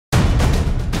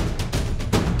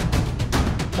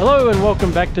Hello and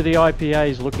welcome back to the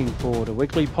IPA's Looking Forward, a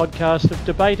weekly podcast of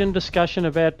debate and discussion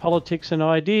about politics and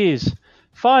ideas.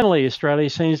 Finally, Australia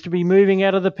seems to be moving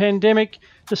out of the pandemic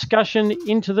discussion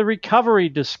into the recovery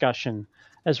discussion.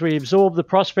 As we absorb the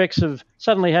prospects of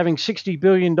suddenly having $60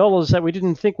 billion that we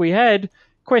didn't think we had,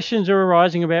 questions are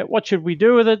arising about what should we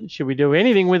do with it? Should we do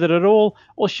anything with it at all?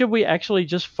 Or should we actually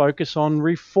just focus on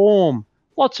reform?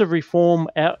 Lots of reform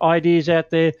ideas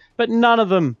out there, but none of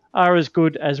them are as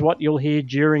good as what you'll hear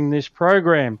during this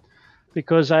program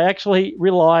because they actually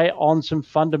rely on some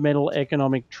fundamental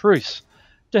economic truths.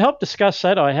 To help discuss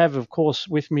that, I have, of course,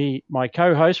 with me my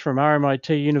co-host from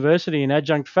RMIT University and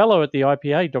adjunct fellow at the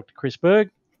IPA, Dr. Chris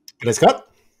Berg. G'day, Scott.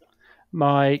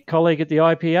 My colleague at the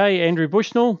IPA, Andrew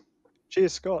Bushnell.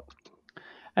 Cheers, Scott.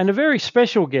 And a very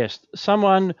special guest,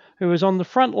 someone who was on the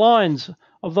front lines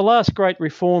of the last great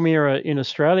reform era in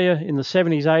Australia in the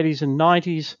 70s, 80s and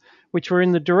 90s, which were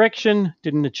in the direction,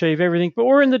 didn't achieve everything, but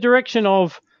were in the direction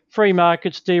of free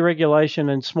markets,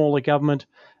 deregulation and smaller government.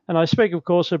 And I speak, of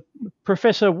course, of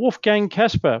Professor Wolfgang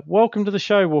Kasper. Welcome to the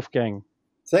show, Wolfgang.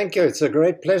 Thank you. It's a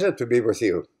great pleasure to be with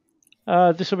you.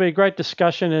 This will be a great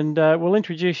discussion and we'll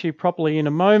introduce you properly in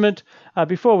a moment.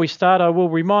 Before we start, I will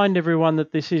remind everyone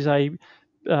that this is a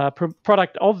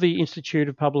product of the Institute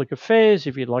of Public Affairs.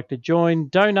 If you'd like to join,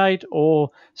 donate, or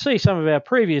see some of our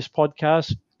previous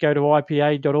podcasts, go to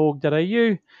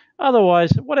ipa.org.au.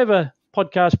 Otherwise, whatever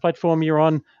podcast platform you're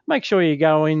on, make sure you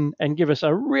go in and give us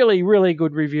a really, really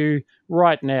good review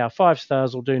right now. 5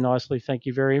 stars will do nicely. Thank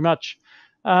you very much.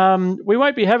 We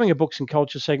won't be having a books and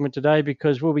culture segment today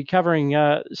because we'll be covering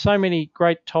so many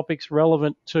great topics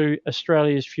relevant to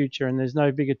Australia's future, and there's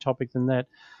no bigger topic than that.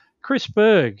 Chris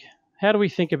Berg, how do we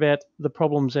think about the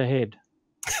problems ahead?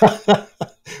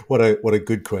 What a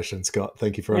good question, Scott.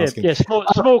 Thank you for asking. Yeah,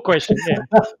 small question. Yeah.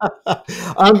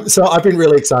 So I've been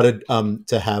really excited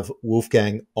to have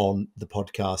Wolfgang on the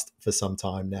podcast for some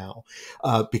time now,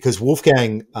 because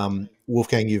Wolfgang,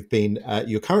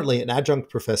 you're currently an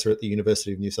adjunct professor at the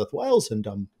University of New South Wales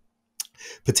and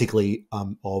particularly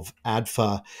of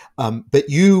ADFA, but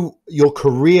your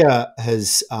career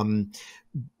has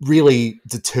really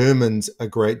determined a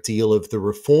great deal of the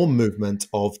reform movement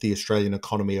of the Australian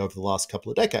economy over the last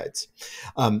couple of decades.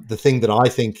 The thing that I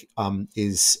think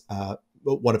is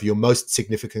one of your most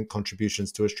significant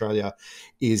contributions to Australia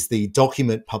is the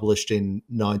document published in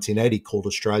 1980 called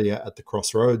Australia at the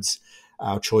Crossroads,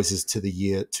 Our Choices to the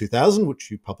Year 2000,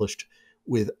 which you published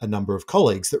with a number of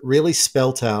colleagues, that really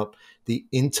spelt out the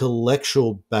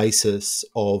intellectual basis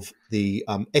of the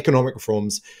economic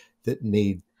reforms that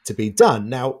need to be done.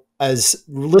 Now, as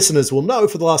listeners will know,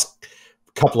 for the last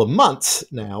couple of months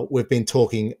now, we've been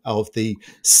talking of the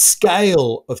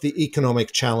scale of the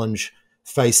economic challenge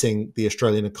facing the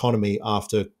Australian economy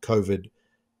after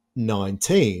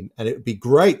COVID-19. And it would be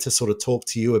great to sort of talk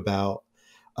to you about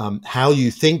how you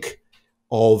think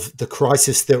of the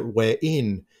crisis that we're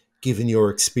in, given your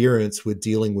experience with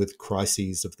dealing with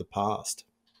crises of the past.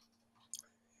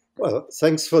 Well,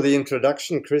 thanks for the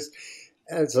introduction, Chris.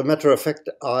 As a matter of fact,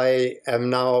 I am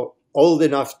now old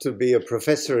enough to be a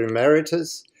professor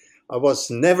emeritus. I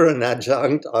was never an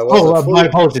adjunct. My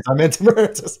apologies. I meant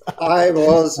emeritus. I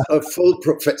was a full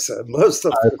professor, most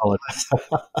of the time.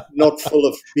 Not full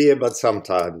of beer, but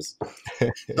sometimes.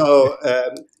 So,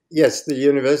 yes, the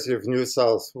University of New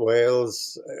South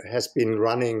Wales has been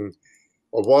running,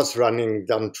 or was running,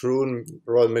 Duntroon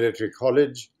Royal Military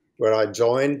College, where I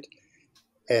joined.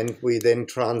 And we then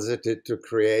transited to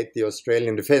create the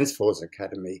Australian Defence Force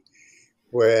Academy,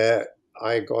 where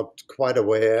I got quite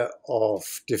aware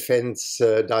of defence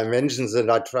dimensions. And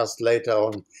I trust later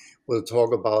on we'll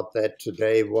talk about that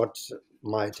today, what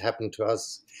might happen to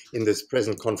us in this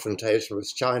present confrontation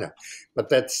with China. But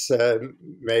that's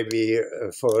maybe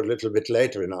for a little bit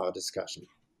later in our discussion.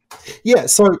 Yeah.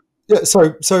 So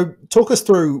talk us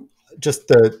through just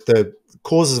the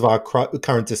causes of our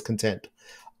current discontent.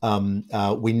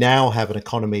 We now have an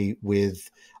economy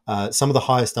with some of the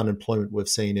highest unemployment we've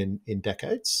seen in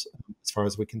decades, as far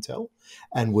as we can tell.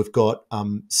 And we've got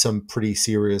some pretty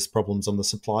serious problems on the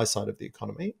supply side of the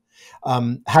economy.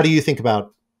 How do you think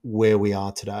about where we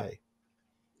are today?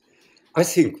 I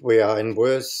think we are in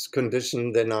worse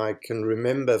condition than I can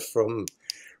remember from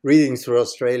reading through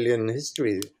Australian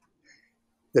history.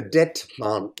 The debt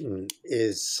mountain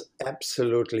is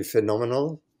absolutely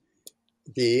phenomenal.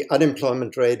 The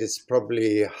unemployment rate is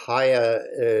probably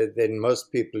higher than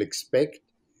most people expect.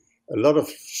 A lot of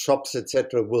shops,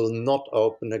 etc., will not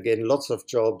open again. Lots of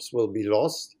jobs will be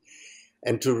lost.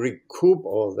 And to recoup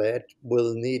all that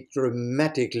will need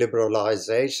dramatic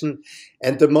liberalisation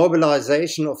and the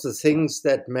mobilisation of the things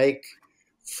that make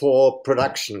for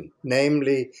production,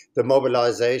 namely the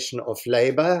mobilization of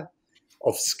labor,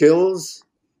 of skills,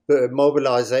 the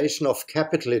mobilization of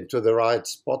capital into the right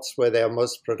spots where they are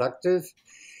most productive,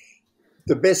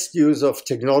 the best use of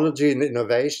technology and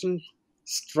innovation,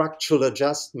 structural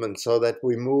adjustment so that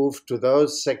we move to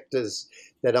those sectors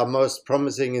that are most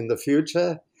promising in the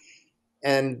future.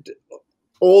 And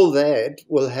all that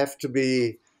will have to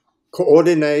be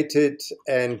coordinated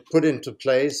and put into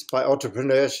place by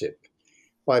entrepreneurship,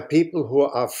 by people who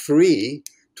are free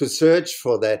to search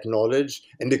for that knowledge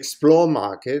and explore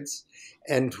markets,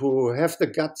 and who have the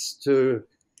guts to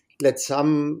let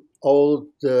some old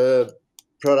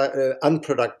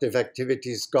unproductive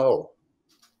activities go.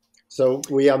 So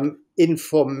we are in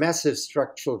for massive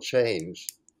structural change.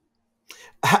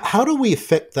 How do we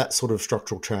affect that sort of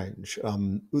structural change?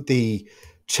 The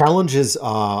challenges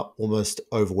are almost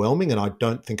overwhelming, and I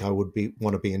don't think I would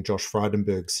want to be in Josh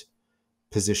Frydenberg's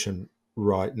position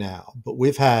right now. But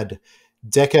we've had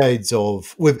decades of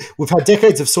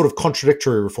sort of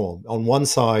contradictory reform. On one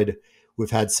side,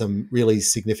 we've had some really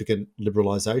significant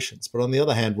liberalizations, but on the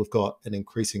other hand, we've got an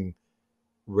increasing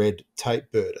red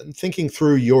tape burden. Thinking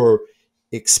through your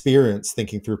experience,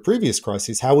 thinking through previous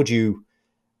crises, how do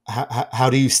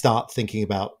you start thinking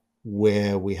about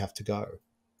where we have to go?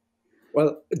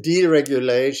 Well,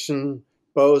 deregulation,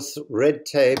 both red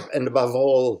tape and above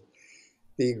all,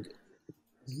 the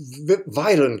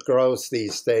violent growth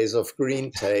these days of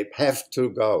green tape have to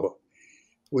go.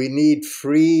 We need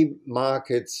free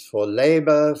markets for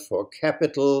labor, for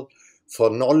capital, for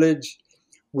knowledge.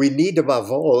 We need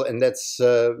above all, and that's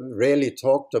rarely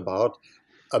talked about,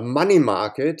 a money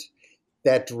market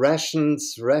that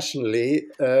rationally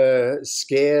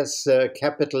scarce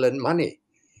capital and money.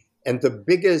 And the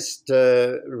biggest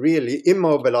really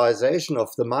immobilization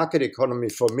of the market economy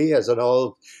for me as an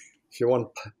old, if you want,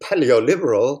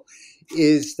 paleoliberal,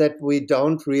 is that we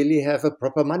don't really have a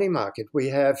proper money market. We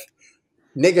have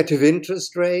negative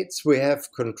interest rates, we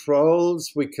have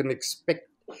controls, we can expect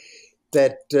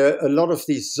that a lot of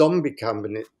these zombie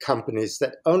companies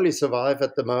that only survive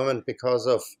at the moment because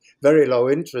of very low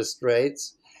interest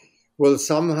rates will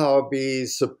somehow be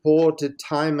supported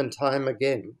time and time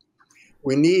again.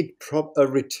 We need a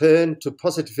return to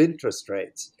positive interest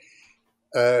rates,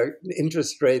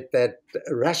 interest rate that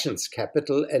rations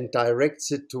capital and directs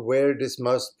it to where it is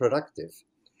most productive.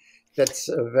 That's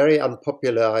a very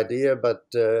unpopular idea, but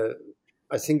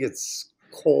I think it's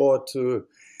core to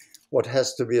what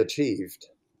has to be achieved.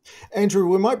 Andrew,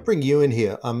 we might bring you in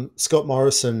here. Scott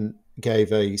Morrison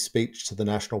gave a speech to the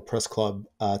National Press Club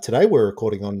today. We're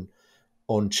recording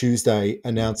on Tuesday,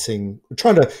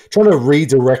 trying to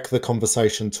redirect the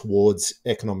conversation towards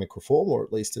economic reform, or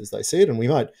at least as they see it, and we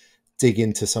might dig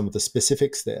into some of the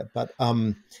specifics there. But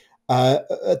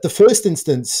at the first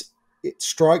instance, it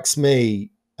strikes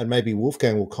me, and maybe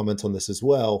Wolfgang will comment on this as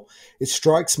well, it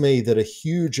strikes me that a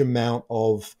huge amount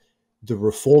of the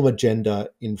reform agenda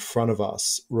in front of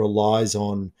us relies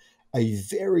on a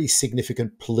very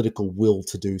significant political will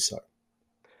to do so.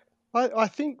 I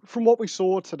think from what we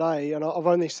saw today, and I've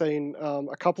only seen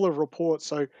a couple of reports,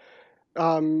 so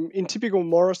in typical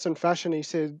Morrison fashion, he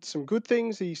said some good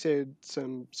things, he said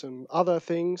some other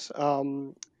things.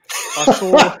 I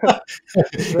saw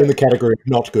in the category of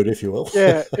not good, if you will.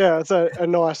 Yeah, it's a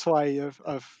nice way of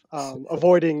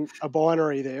avoiding a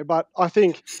binary there. But I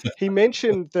think he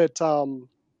mentioned that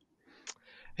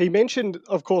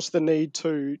of course, the need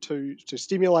to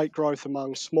stimulate growth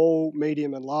among small,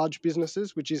 medium, and large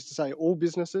businesses, which is to say all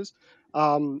businesses.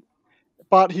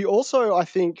 But he also, I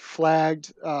think,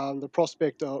 flagged the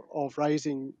prospect of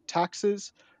raising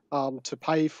taxes to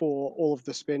pay for all of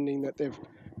the spending that they've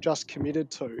just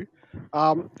committed to.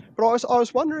 But I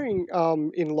was wondering,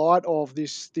 in light of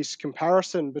this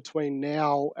comparison between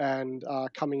now and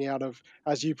coming out of,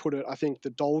 as you put it, I think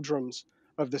the doldrums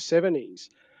of the 70s.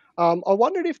 I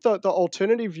wondered if the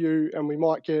alternative view, and we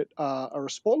might get a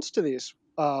response to this,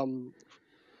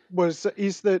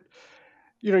 is that,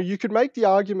 you know, you could make the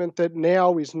argument that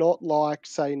now is not like,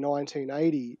 say,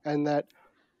 1980, and that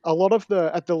a lot of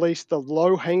at the least the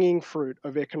low-hanging fruit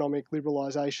of economic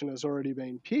liberalisation has already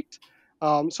been picked.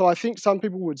 So I think some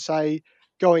people would say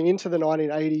going into the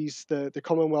 1980s, the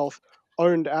Commonwealth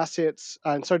owned assets,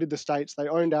 and so did the states. They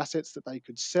owned assets that they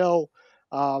could sell.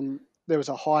 There was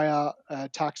a higher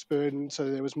tax burden, so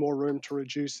there was more room to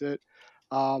reduce it.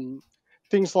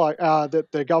 Things like that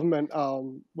the government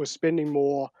was spending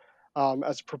more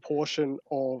as a proportion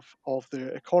of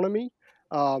the economy.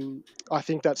 I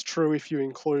think that's true if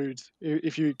you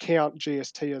count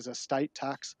GST as a state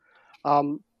tax.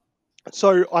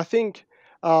 So I think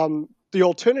the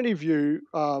alternative view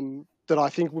that I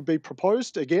think would be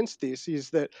proposed against this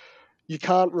is that you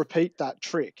can't repeat that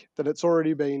trick, that it's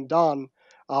already been done,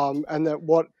 and that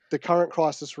what the current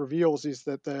crisis reveals is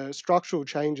that the structural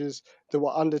changes that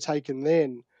were undertaken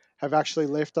then have actually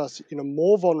left us in a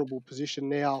more vulnerable position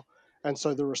now, and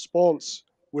so the response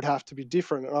would have to be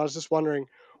different. And I was just wondering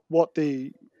what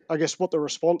the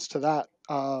response to that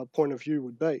point of view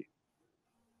would be.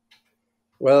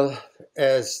 Well,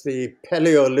 as the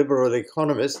paleo-liberal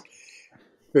economist,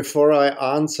 before I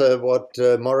answer what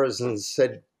Morrison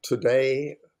said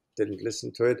today, didn't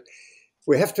listen to it,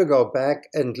 we have to go back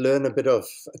and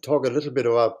talk a little bit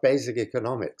about basic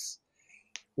economics.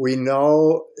 We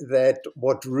know that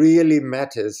what really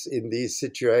matters in these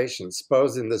situations,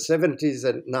 both in the 70s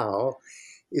and now,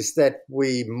 is that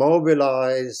we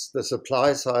mobilize the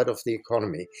supply side of the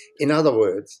economy. In other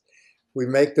words, we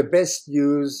make the best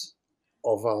use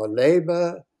of our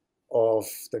labor, of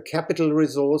the capital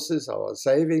resources, our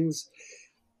savings.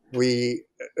 We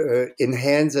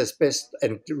enhance as best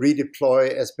and redeploy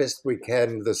as best we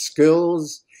can the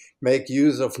skills, make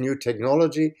use of new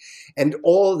technology. And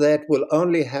all that will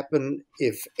only happen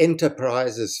if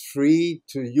enterprise is free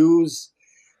to use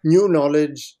new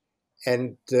knowledge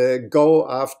and go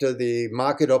after the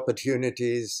market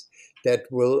opportunities that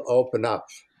will open up.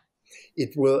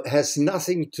 It has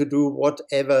nothing to do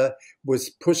whatever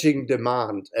with pushing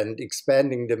demand and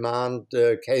expanding demand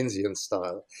Keynesian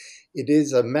style. It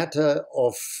is a matter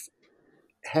of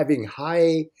having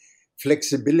high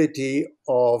flexibility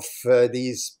of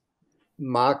these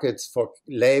markets for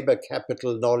labor,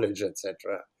 capital, knowledge,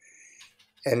 etc.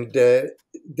 And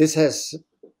this has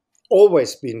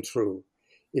always been true.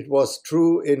 It was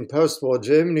true in post-war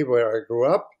Germany, where I grew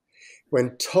up,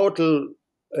 when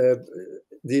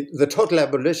the total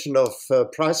abolition of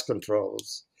price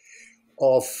controls,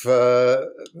 of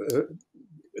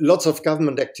lots of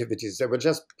government activities that were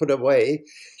just put away,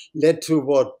 led to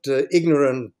what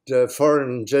ignorant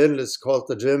foreign journalists called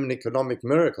the German economic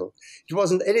miracle. It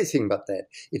wasn't anything but that.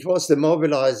 It was the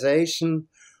mobilization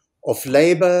of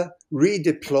labor,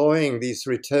 redeploying these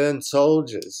returned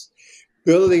soldiers,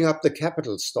 building up the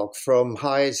capital stock from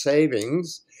high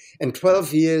savings. And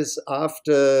 12 years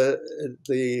after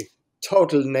the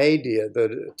total nadir,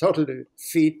 the total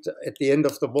defeat at the end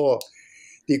of the war,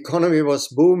 the economy was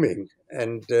booming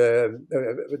and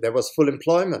there was full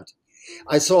employment.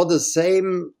 I saw the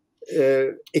same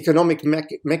economic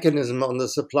mechanism on the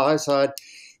supply side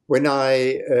when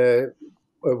I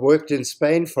worked in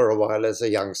Spain for a while as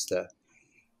a youngster.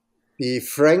 The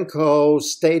Franco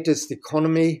statist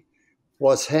economy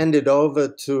was handed over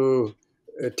to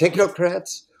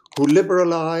technocrats who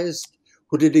liberalized,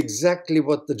 who did exactly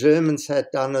what the Germans had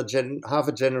done half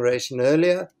a generation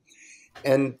earlier.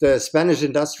 And the Spanish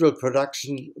industrial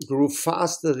production grew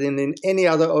faster than in any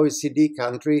other OECD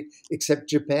country except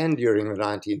Japan during the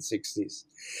 1960s.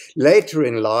 Later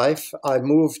in life, I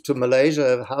moved to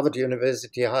Malaysia. Harvard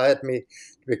University hired me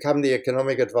to become the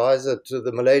economic advisor to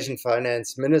the Malaysian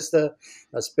finance minister.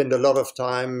 I spent a lot of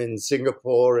time in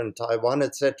Singapore and Taiwan,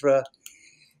 etc.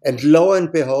 And lo and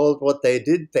behold, what they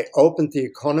did, they opened the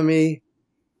economy,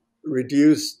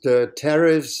 reduced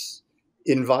tariffs,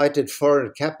 invited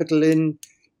foreign capital in,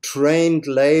 trained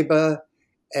labor,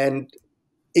 and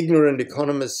ignorant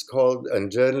economists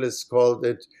and journalists called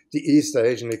it the East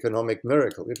Asian economic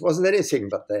miracle. It wasn't anything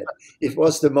but that. It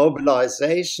was the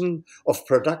mobilization of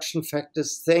production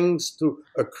factors thanks to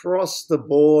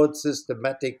across-the-board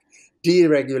systematic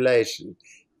deregulation.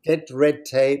 Get red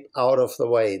tape out of the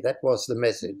way. That was the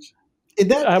message. In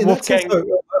that sense, though,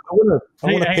 I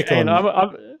want to pick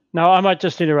on... No, I might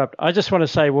just interrupt. I just want to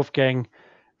say, Wolfgang,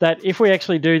 that if we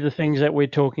actually do the things that we're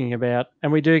talking about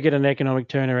and we do get an economic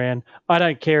turnaround, I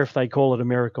don't care if they call it a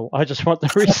miracle. I just want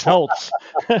the results.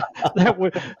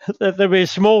 There'll be a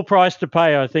small price to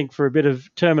pay, I think, for a bit of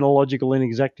terminological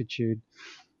inexactitude.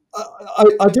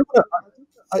 I do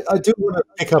want to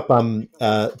pick up,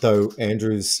 though,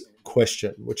 Andrew's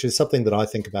question, which is something that I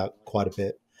think about quite a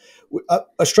bit.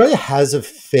 Australia has a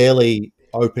fairly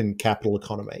open capital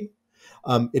economy.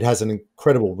 It has an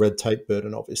incredible red tape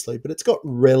burden, obviously, but it's got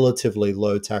relatively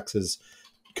low taxes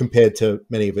compared to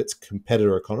many of its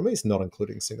competitor economies, not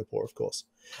including Singapore, of course.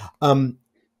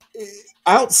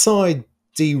 Outside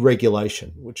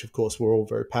deregulation, which, of course, we're all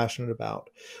very passionate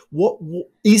about, what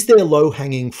is there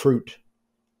low-hanging fruit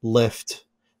left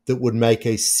that would make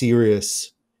a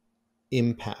serious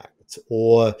impact?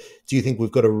 Or do you think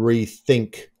we've got to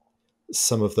rethink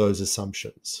some of those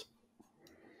assumptions?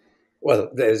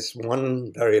 Well, there's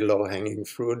one very low-hanging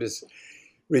fruit is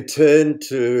return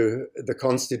to the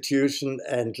Constitution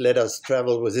and let us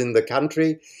travel within the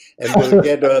country, and we'll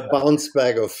get a bounce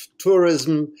back of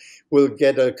tourism. We'll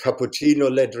get a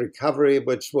cappuccino-led recovery,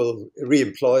 which will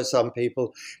re-employ some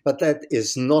people. But that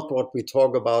is not what we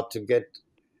talk about to get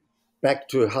back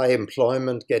to high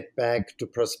employment, get back to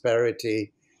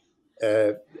prosperity.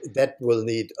 That will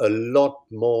need a lot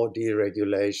more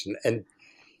deregulation. And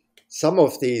some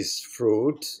of these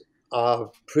fruit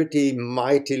are pretty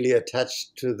mightily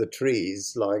attached to the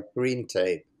trees, like green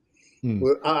tape.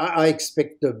 Well, I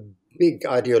expect a big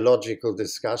ideological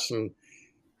discussion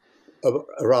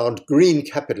around green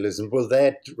capitalism. Will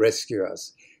that rescue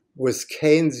us? With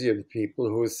Keynesian people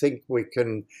who think we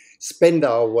can spend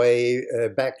our way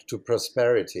back to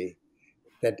prosperity,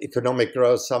 that economic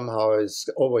growth somehow is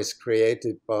always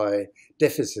created by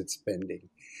deficit spending.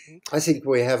 I think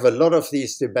we have a lot of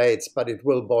these debates, but it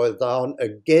will boil down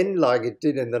again, like it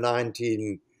did in the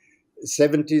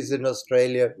 1970s in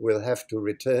Australia. We'll have to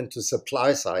return to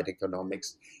supply-side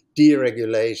economics,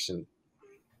 deregulation,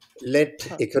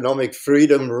 let economic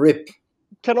freedom rip.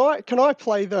 Can I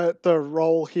play the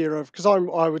role here of, because I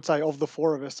would say of the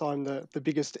four of us, I'm the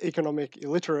biggest economic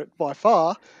illiterate by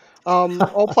far.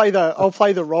 I'll play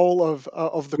the role of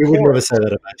the. We would never say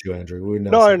that about you, Andrew. We would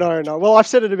never No. Well, I've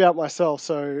said it about myself,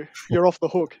 so you're off the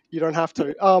hook. You don't have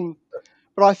to.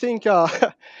 But I think no.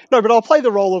 But I'll play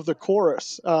the role of the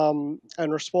chorus and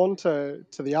respond to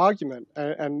the argument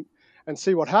and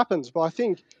see what happens. But I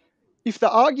think if the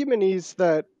argument is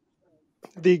that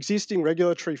the existing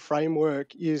regulatory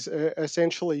framework is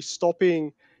essentially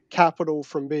stopping capital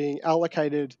from being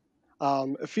allocated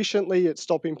efficiently, it's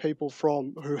stopping people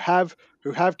from who have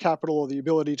capital or the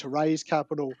ability to raise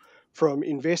capital from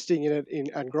investing in it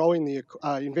and growing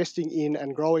investing in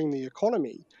and growing the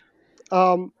economy.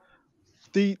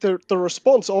 The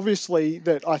response, obviously,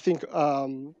 that I think our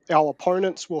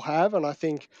opponents will have, and I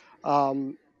think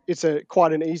it's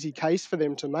quite an easy case for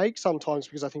them to make sometimes,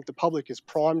 because I think the public is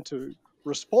primed to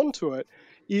respond to it,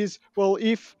 is, well,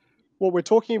 if what we're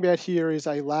talking about here is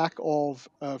a lack of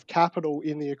capital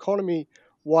in the economy,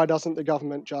 why doesn't the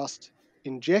government just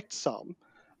inject some?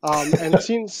 And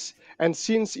since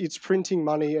it's printing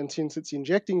money and since it's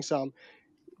injecting some,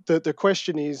 the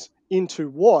question is,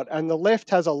 into what? And the left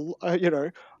has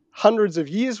hundreds of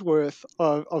years worth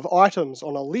of items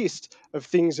on a list of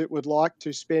things it would like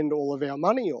to spend all of our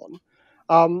money on.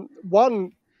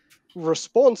 One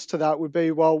response to that would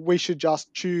be, well, we should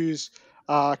just choose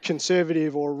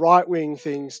conservative or right-wing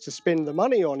things to spend the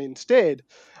money on instead.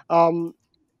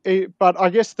 But I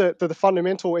guess the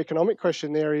fundamental economic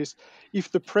question there is, if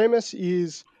the premise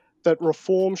is that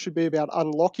reform should be about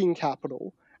unlocking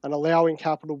capital and allowing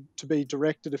capital to be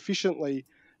directed efficiently,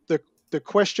 the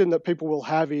question that people will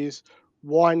have is,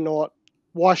 why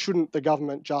shouldn't the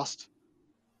government just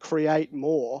create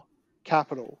more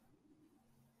capital?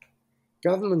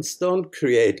 Governments don't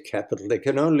create capital, they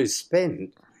can only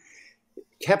spend.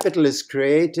 Capital is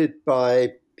created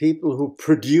by people who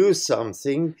produce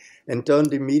something and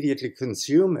don't immediately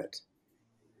consume it.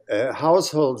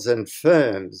 Households and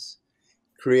firms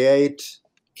create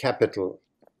capital,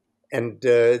 and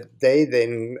they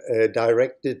then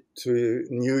direct it to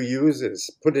new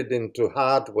users, put it into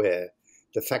hardware,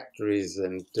 the factories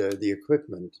and the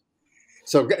equipment.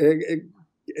 So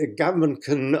government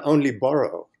can only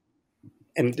borrow.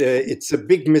 And it's a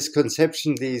big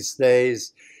misconception these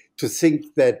days to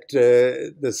think that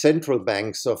the central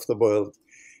banks of the world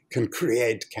can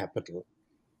create capital.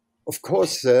 Of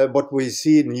course, what we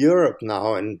see in Europe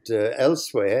now and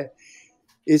elsewhere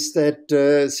is that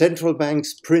central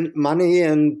banks print money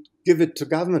and give it to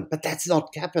government, but that's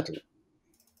not capital.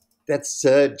 That's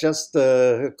just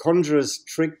a conjurer's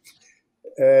trick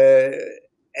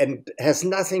and has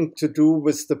nothing to do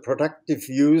with the productive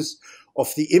use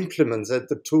of the implements and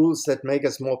the tools that make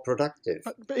us more productive.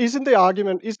 But isn't the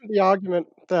argument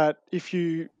that if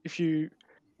you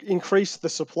increase the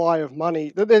supply of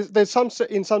money, there's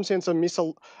in some sense a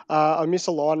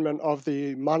misalignment of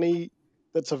the money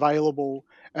that's available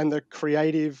and the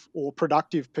creative or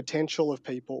productive potential of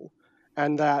people,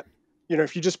 and that,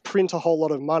 if you just print a whole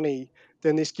lot of money,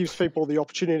 then this gives people the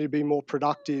opportunity to be more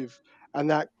productive,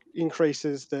 and that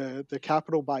increases the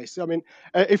capital base. I mean,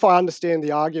 if I understand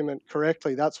the argument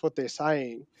correctly, that's what they're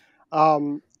saying.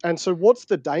 And so what's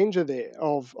the danger there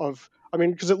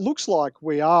because it looks like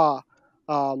we are,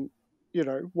 one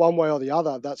way or the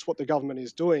other, that's what the government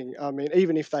is doing. I mean,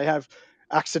 even if they have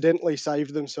accidentally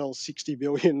saved themselves $60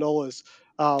 billion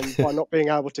by not being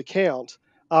able to count,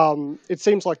 it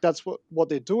seems like that's what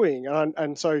they're doing.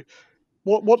 And so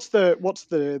what's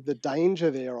the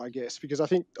danger there, I guess? Because I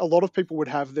think a lot of people would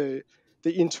have the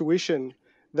intuition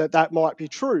that might be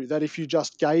true, that if you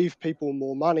just gave people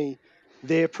more money,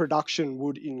 their production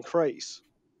would increase.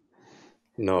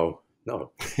 No.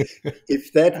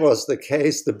 If that was the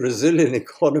case, the Brazilian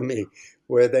economy,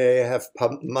 where they have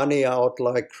pumped money out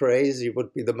like crazy,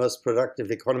 would be the most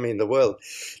productive economy in the world.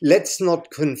 Let's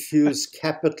not confuse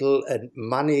capital and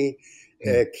money,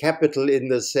 capital in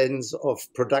the sense of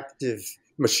productive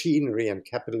machinery and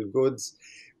capital goods,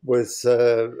 with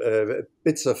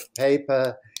bits of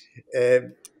paper.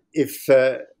 If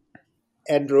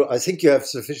Andrew, I think you have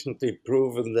sufficiently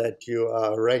proven that you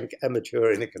are a rank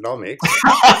amateur in economics,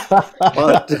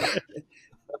 but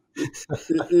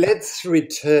let's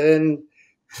return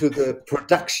to the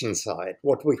production side,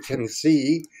 what we can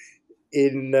see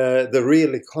in the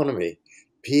real economy.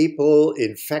 People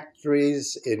in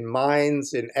factories, in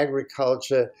mines, in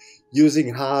agriculture,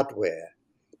 using hardware,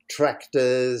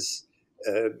 tractors,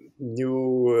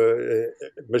 new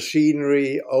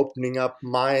machinery, opening up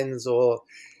mines or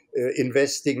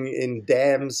investing in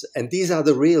dams, and these are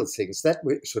the real things that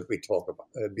we should be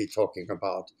talking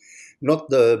about, not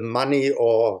the money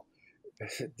or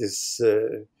this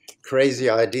crazy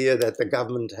idea that the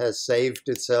government has saved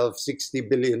itself $60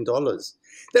 billion.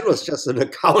 That was just an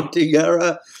accounting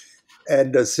error,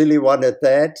 and a silly one at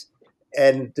that,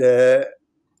 and a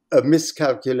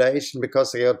miscalculation,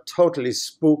 because they are totally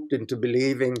spooked into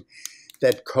believing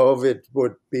that COVID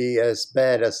would be as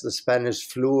bad as the Spanish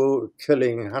flu,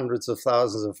 killing hundreds of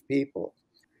thousands of people.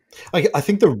 I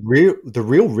think the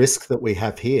real risk that we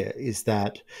have here is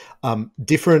that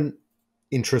different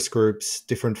interest groups,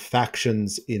 different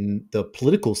factions in the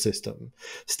political system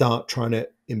start trying to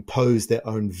impose their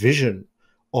own vision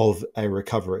of a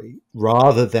recovery,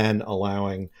 rather than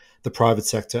allowing the private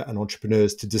sector and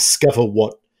entrepreneurs to discover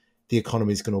what the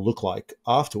economy is going to look like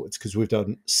afterwards, because we've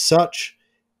done such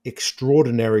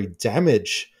extraordinary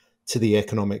damage to the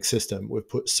economic system. We've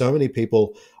put so many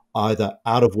people either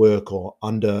out of work or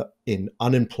in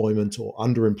unemployment or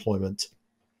underemployment.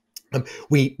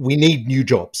 We need new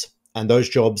jobs, and those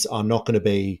jobs are not going to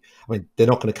be, they're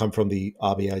not going to come from the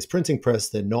RBA's printing press.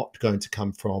 They're not going to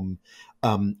come from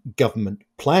government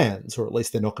plans, or at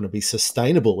least they're not going to be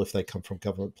sustainable if they come from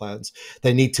government plans.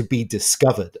 They need to be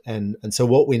discovered. And so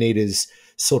what we need is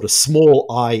sort of small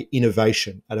I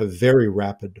innovation at a very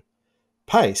rapid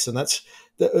pace. And that's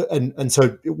and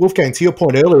so, Wolfgang, to your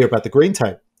point earlier about the green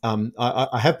tape,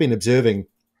 I have been observing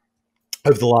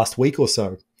over the last week or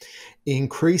so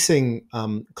increasing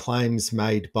claims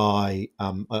made by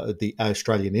the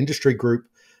Australian Industry Group,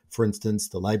 for instance,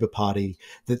 the Labor Party,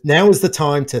 that now is the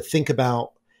time to think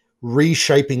about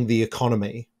reshaping the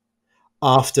economy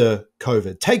after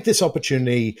COVID. Take this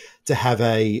opportunity to have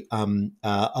a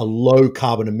low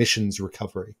carbon emissions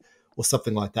recovery or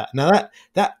something like that. Now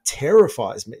that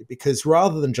terrifies me, because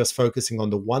rather than just focusing on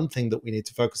the one thing that we need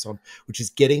to focus on, which is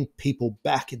getting people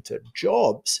back into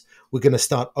jobs, we're going to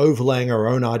start overlaying our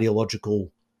own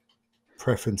ideological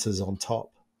preferences on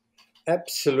top.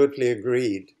 Absolutely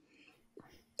agreed.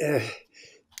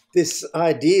 This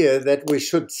idea that we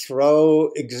should throw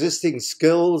existing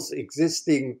skills,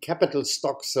 existing capital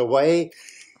stocks away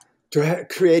to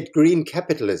create green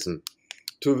capitalism,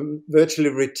 to virtually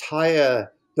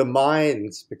retire the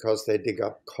mines because they dig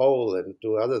up coal and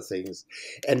do other things,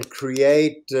 and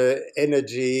create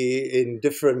energy in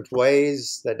different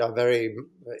ways that are very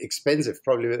expensive,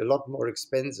 probably a lot more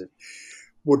expensive,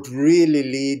 would really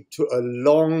lead to a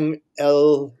long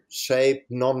L-shaped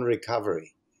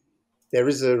non-recovery. There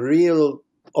is a real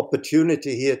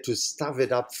opportunity here to stuff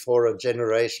it up for a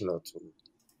generation or two.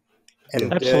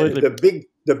 And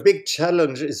the big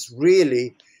challenge is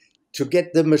really to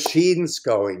get the machines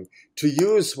going, to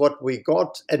use what we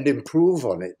got and improve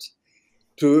on it,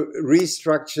 to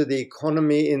restructure the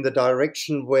economy in the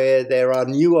direction where there are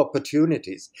new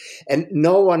opportunities. And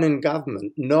no one in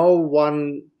government, no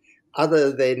one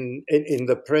other than in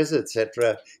the press,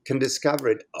 etc., can discover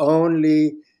it.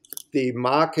 Only the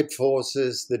market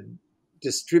forces, the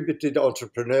distributed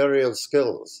entrepreneurial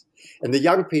skills, and the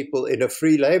young people in a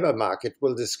free labor market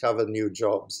will discover new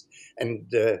jobs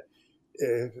and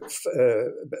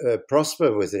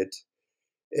prosper with it.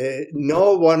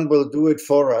 No one will do it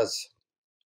for us.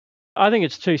 I think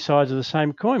it's two sides of the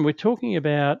same coin. We're talking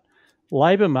about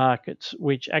labour markets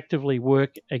which actively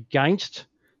work against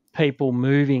people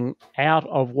moving out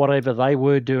of whatever they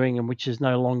were doing and which is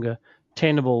no longer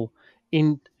tenable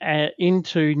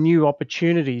into new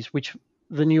opportunities, which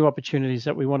the new opportunities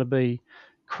that we want to be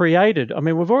created. I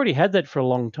mean, we've already had that for a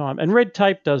long time, and red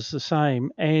tape does the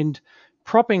same. And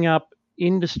propping up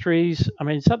industries, I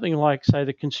mean, something like, say,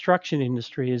 the construction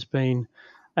industry has been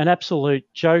an absolute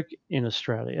joke in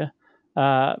Australia.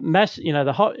 one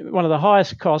of the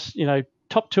highest cost,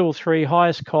 top 2 or 3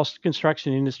 highest cost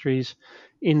construction industries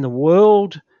in the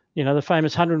world. The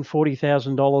famous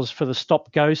 $140,000 for the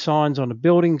stop-go signs on a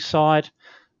building site.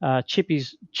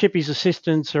 Chippy's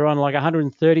assistants are on like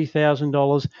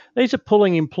 $130,000. These are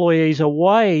pulling employees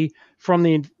away from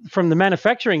the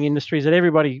manufacturing industries that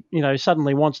everybody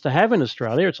suddenly wants to have in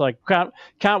Australia. It's like,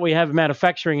 can't we have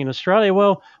manufacturing in Australia?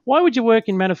 Well, why would you work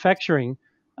in manufacturing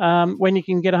when you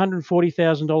can get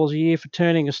 $140,000 a year for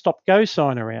turning a stop-go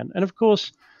sign around? And of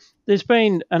course, there's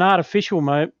been an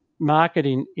artificial market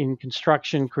in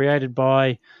construction created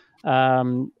by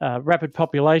rapid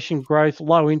population growth,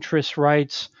 low interest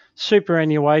rates,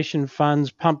 superannuation funds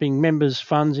pumping members'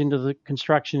 funds into the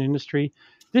construction industry.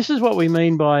 This is what we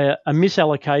mean by a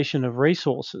misallocation of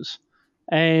resources.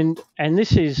 And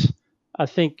this is, I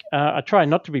think, I try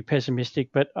not to be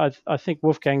pessimistic, but I think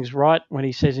Wolfgang's right when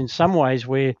he says in some ways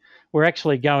we're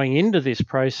actually going into this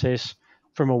process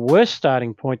from a worse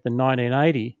starting point than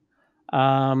 1980.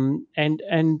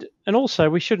 And also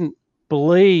we shouldn't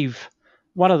believe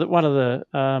one of the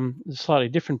slightly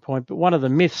different point, but one of the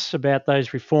myths about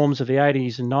those reforms of the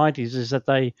 80s and 90s is that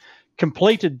they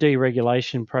completed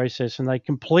deregulation process and they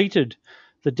completed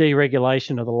the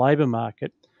deregulation of the labour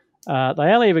market. They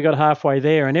only ever got halfway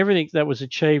there, and everything that was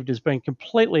achieved has been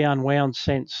completely unwound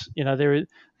since.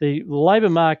 The labour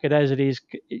market as it is,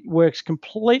 it works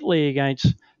completely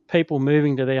against people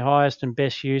moving to their highest and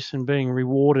best use and being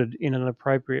rewarded in an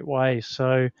appropriate way.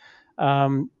 So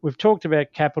we've talked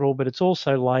about capital, but it's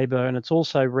also labour and it's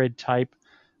also red tape.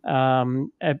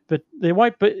 But there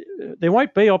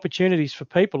won't be opportunities for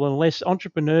people unless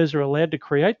entrepreneurs are allowed to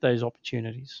create those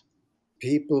opportunities.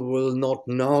 People will not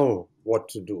know what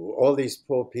to do. All these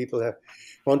poor people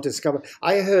won't discover.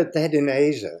 I heard that in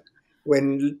Asia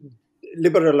when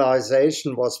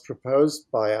liberalisation was proposed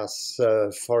by us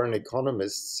foreign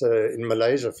economists in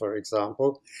Malaysia, for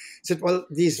example, said, well,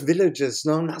 these villagers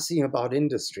know nothing about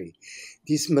industry.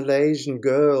 These Malaysian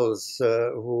girls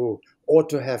who ought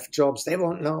to have jobs, they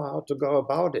won't know how to go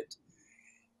about it.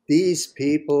 These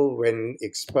people, when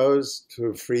exposed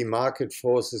to free market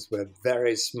forces, were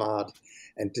very smart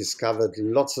and discovered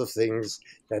lots of things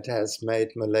that has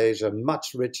made Malaysia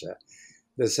much richer.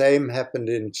 The same happened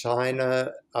in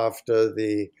China after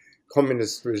the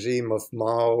communist regime of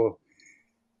Mao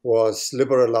was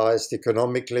liberalized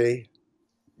economically.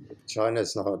 China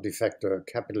is now de facto a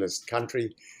capitalist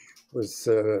country with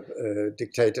a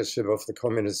dictatorship of the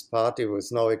Communist Party with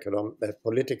no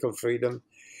political freedom.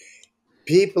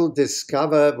 People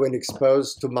discover when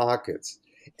exposed to markets.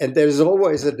 And there's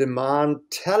always a demand,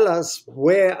 tell us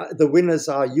where the winners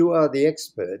are, you are the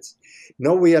experts.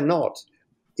 No, we are not.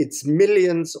 It's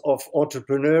millions of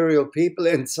entrepreneurial people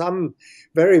and some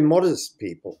very modest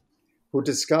people who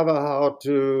discover how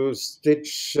to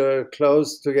stitch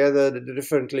clothes together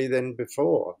differently than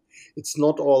before. It's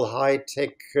not all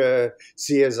high-tech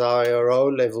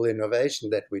CSIRO level innovation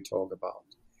that we talk about.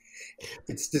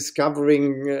 It's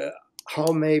discovering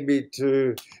how maybe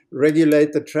to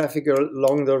regulate the traffic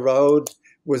along the road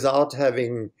without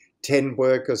having 10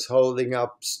 workers holding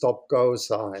up stop-go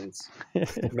signs,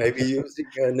 maybe using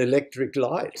an electric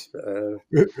light.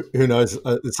 Who knows?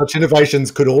 Such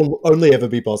innovations could only ever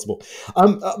be possible.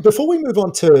 Before we move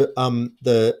on to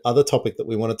the other topic that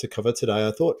we wanted to cover today,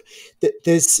 I thought that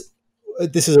this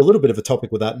is a little bit of a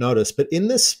topic without notice, but in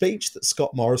this speech that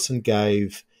Scott Morrison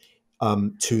gave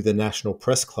to the National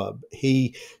Press Club,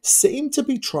 he seemed to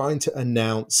be trying to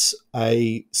announce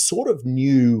a sort of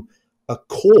new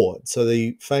accord. So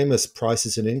the famous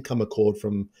Prices and Income Accord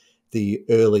from the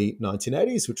early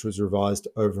 1980s, which was revised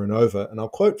over and over. And I'll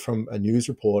quote from a news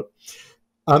report.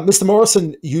 Mr.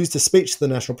 Morrison used a speech to the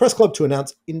National Press Club to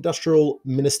announce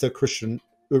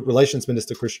Relations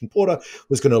Minister Christian Porter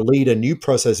was going to lead a new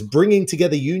process, bringing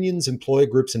together unions, employer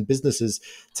groups, and businesses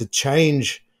to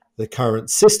change the current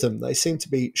system. They seem to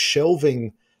be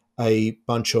shelving a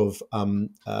bunch of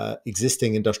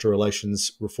existing industrial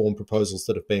relations reform proposals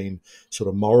that have been sort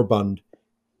of moribund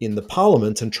in the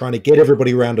Parliament and trying to get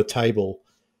everybody around a table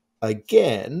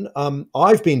again.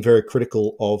 I've been very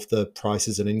critical of the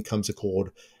Prices and Incomes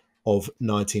Accord of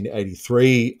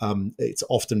 1983. It's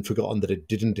often forgotten that it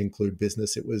didn't include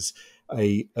business. It was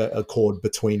a accord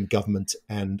between government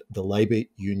and the labour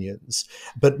unions.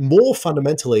 But more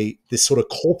fundamentally, this sort of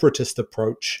corporatist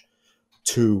approach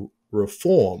to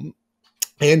reform.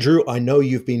 Andrew, I know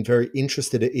you've been very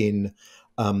interested in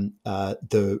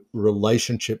the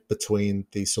relationship between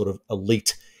these sort of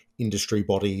elite industry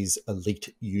bodies,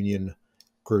 elite union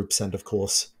groups, and of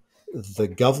course, the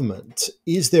government.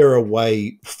 Is there a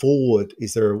way forward?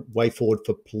 Is there a way forward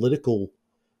for political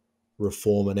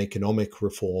reform and economic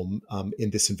reform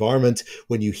in this environment?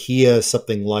 When you hear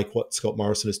something like what Scott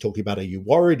Morrison is talking about, are you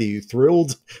worried? Are you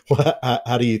thrilled?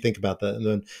 How do you think about that?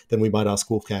 And then we might ask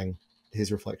Wolfgang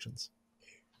his reflections.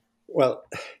 Well,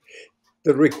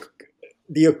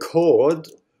 the accord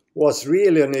was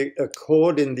really an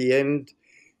accord in the end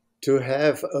to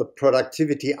have a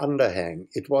productivity underhang.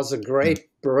 It was a great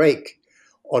break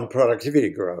on productivity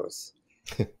growth.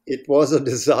 It was a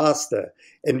disaster.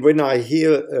 And when I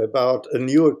hear about a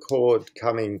new accord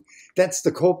coming, that's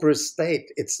the corporate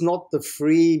state. It's not the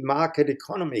free market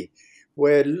economy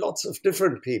where lots of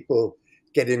different people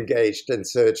get engaged and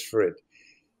search for it.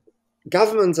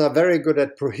 Governments are very good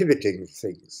at prohibiting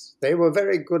things. They were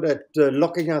very good at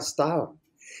locking us down.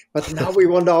 But now we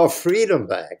want our freedom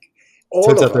back.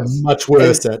 Turns out they're much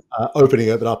worse at opening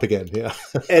it up again. Yeah.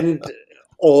 And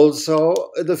also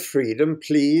the freedom,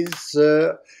 please,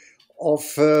 of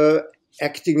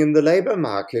acting in the labor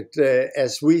market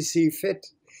as we see fit.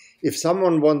 If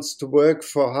someone wants to work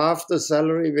for half the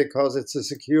salary because it's a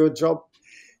secure job,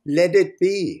 let it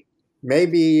be.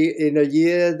 Maybe in a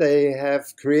year they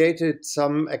have created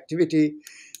some activity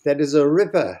that is a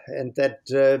ripper and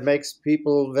that makes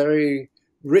people very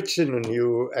rich in a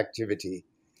new activity.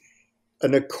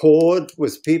 An accord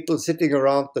with people sitting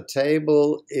around the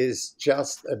table is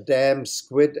just a damn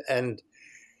squid and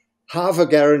half a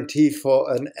guarantee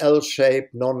for an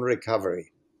L-shaped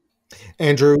non-recovery.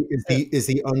 Andrew, is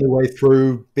the only way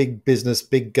through big business,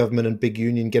 big government, and big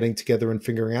union getting together and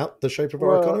figuring out the shape of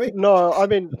our economy? No, I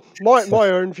mean, my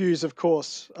own views, of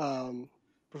course,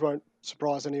 won't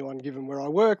surprise anyone given where I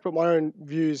work, but my own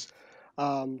views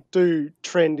do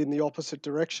trend in the opposite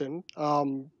direction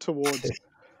towards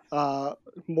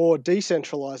more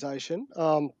decentralization.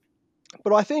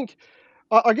 But I think,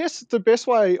 I guess the best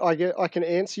way I can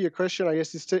answer your question, I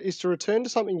guess, is to return to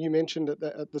something you mentioned at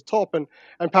the top and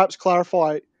perhaps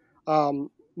clarify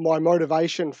my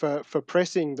motivation for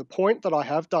pressing the point that I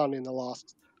have done in the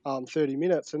last 30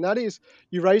 minutes. And that is,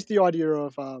 you raised the idea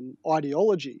of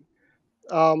ideology.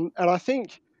 And I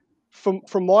think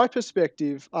from my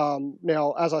perspective,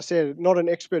 now, as I said, not an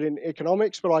expert in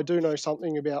economics, but I do know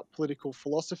something about political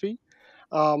philosophy.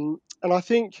 And I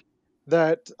think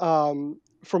that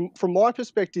from my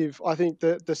perspective, I think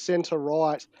that the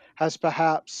centre-right has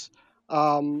perhaps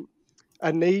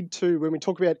a need to, when we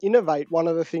talk about innovate, one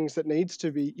of the things that needs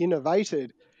to be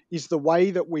innovated is the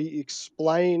way that we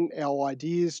explain our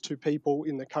ideas to people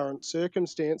in the current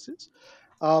circumstances.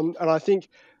 And I think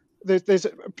there's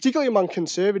particularly among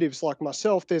conservatives like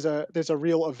myself, there's a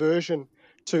real aversion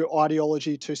to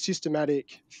ideology, to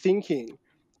systematic thinking.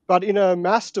 But in a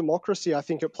mass democracy, I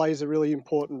think it plays a really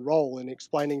important role in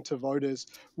explaining to voters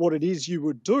what it is you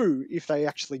would do if they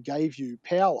actually gave you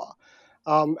power.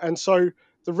 And so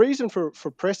the reason for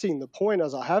pressing the point,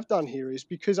 as I have done here, is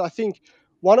because I think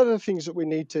one of the things that we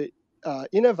need to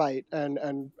innovate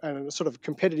and a sort of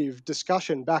competitive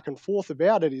discussion back and forth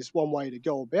about it is one way to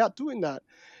go about doing that,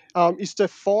 is to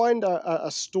find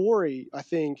a story, I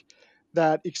think,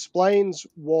 that explains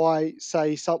why,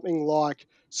 say, something like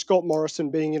Scott Morrison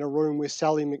being in a room with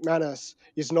Sally McManus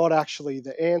is not actually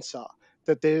the answer,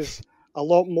 that there's a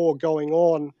lot more going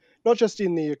on, not just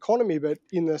in the economy, but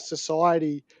in the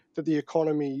society that the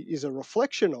economy is a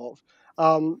reflection of,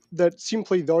 that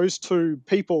simply those two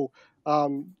people,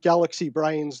 galaxy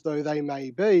brains though they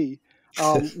may be,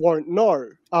 won't know.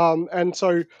 And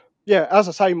so, yeah, as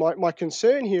I say, my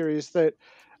concern here is that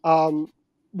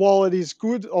while it is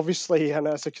good, obviously, and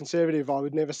as a conservative, I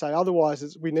would never say otherwise,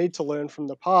 is we need to learn from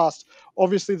the past.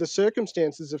 Obviously, the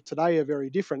circumstances of today are very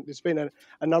different. There's been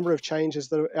a number of changes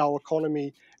that our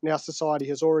economy and our society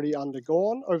has already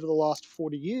undergone over the last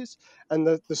 40 years. And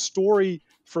the story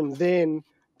from then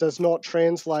does not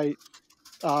translate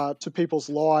to people's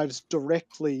lives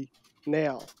directly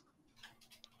now.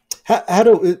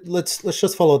 Let's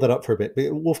just follow that up for a bit.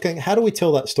 Wolfgang, how do we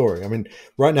tell that story? I mean,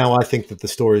 right now, I think that the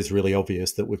story is really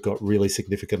obvious, that we've got really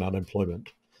significant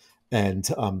unemployment and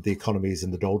the economy is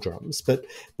in the doldrums. But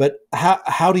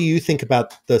how do you think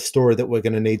about the story that we're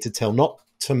going to need to tell, not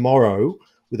tomorrow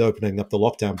with opening up the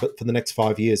lockdown, but for the next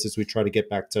 5 years as we try to get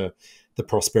back to the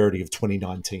prosperity of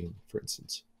 2019, for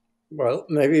instance? Well,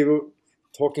 maybe we're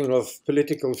talking of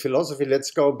political philosophy.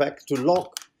 Let's go back to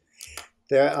Locke.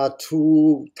 There are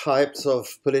two types of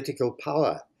political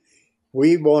power.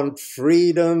 We want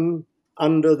freedom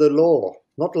under the law,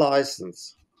 not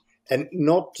license, and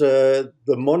not the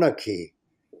monarchy,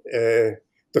 the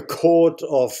court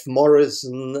of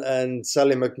Morrison and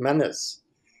Sally McManus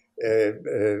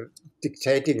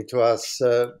dictating to us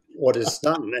what is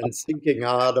done and thinking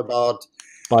hard about.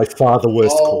 By far the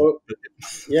worst court.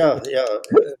 Yeah.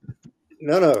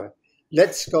 No.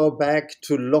 let's go back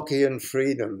to Lockean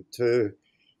freedom, to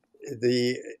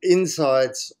the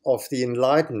insights of the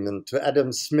Enlightenment, to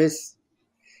Adam Smith.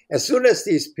 As soon as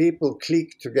these people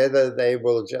clique together, they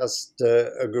will just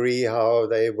agree how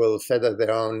they will feather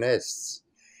their own nests.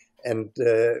 And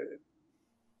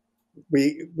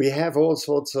we have all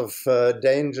sorts of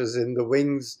dangers in the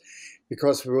wings,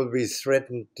 because we will be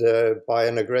threatened by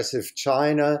an aggressive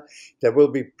China. There will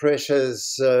be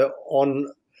pressures on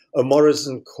a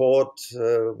Morrison court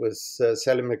with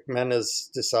Sally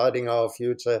McManus deciding our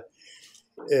future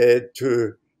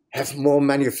to have more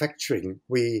manufacturing.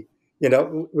 We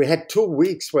had 2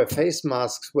 weeks where face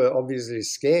masks were obviously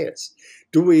scarce.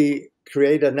 Do we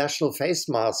create a national face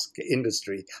mask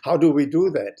industry? How do we do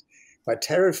that? By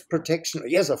tariff protection?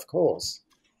 Yes, of course.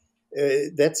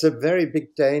 That's a very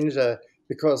big danger,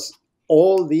 because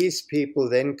all these people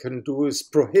then can do is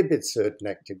prohibit certain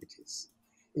activities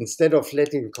instead of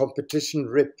letting competition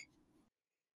rip.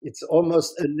 It's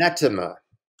almost anathema.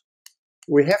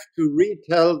 We have to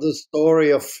retell the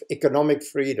story of economic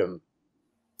freedom.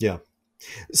 Yeah.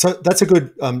 So that's a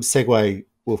good segue,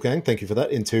 Wolfgang. Thank you for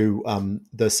that. Into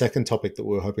the second topic that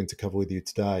we're hoping to cover with you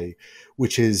today,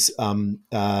 which is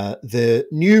the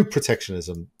new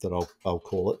protectionism that I'll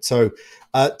call it. So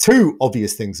two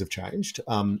obvious things have changed.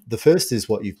 The first is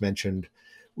what you've mentioned,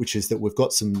 which is that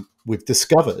we've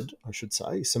discovered, I should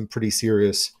say, some pretty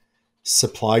serious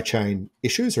supply chain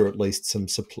issues, or at least some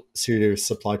serious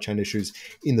supply chain issues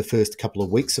in the first couple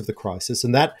of weeks of the crisis,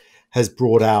 and that has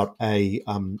brought out a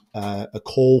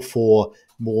call for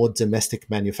more domestic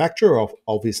manufacture,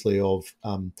 obviously of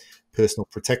personal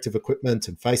protective equipment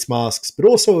and face masks, but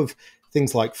also of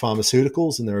things like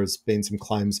pharmaceuticals. And there has been some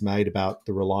claims made about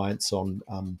the reliance on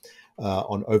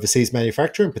overseas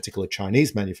manufacturing, in particular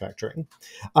Chinese manufacturing.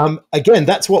 Again,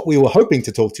 that's what we were hoping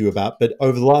to talk to you about. But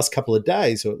over the last couple of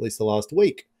days, or at least the last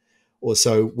week or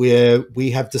so,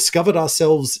 we have discovered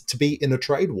ourselves to be in a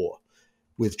trade war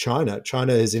with China.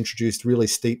 China has introduced really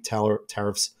steep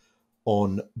tariffs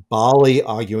on barley,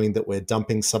 arguing that we're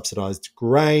dumping subsidized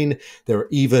grain. There are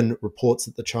even reports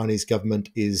that the Chinese government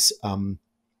is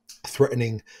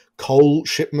threatening coal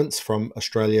shipments from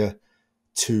Australia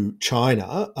to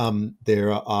China.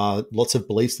 There are lots of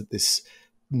beliefs that this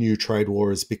new trade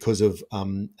war is because of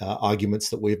arguments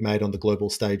that we've made on the global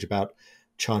stage about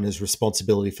China's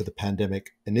responsibility for the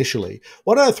pandemic initially.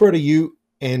 Why don't I throw to you,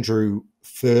 Andrew,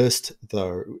 first,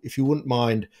 though, if you wouldn't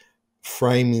mind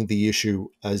framing the issue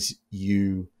as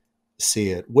you see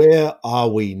it. Where are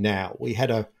we now? We had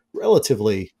a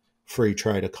relatively free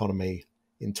trade economy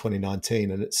in 2019,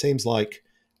 and it seems like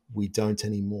we don't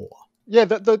anymore. Yeah,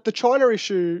 the China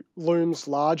issue looms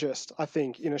largest, I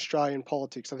think, in Australian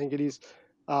politics. I think it is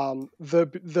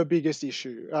the biggest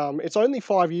issue. It's only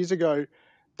 5 years ago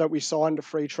that we signed a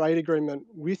free trade agreement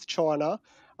with China,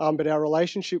 but our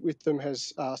relationship with them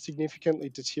has significantly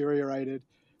deteriorated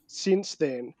since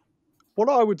then. What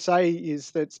I would say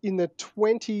is that in the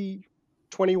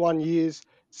 21 years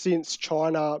since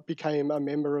China became a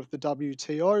member of the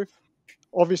WTO,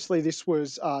 obviously this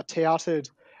was touted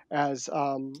as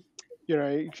a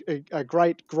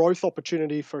great growth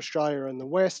opportunity for Australia and the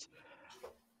West.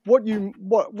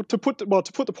 To put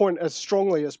the point as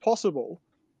strongly as possible,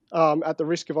 at the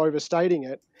risk of overstating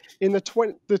it, in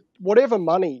whatever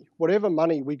money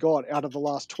we got out of the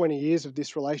last 20 years of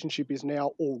this relationship is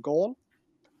now all gone.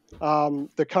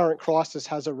 The current crisis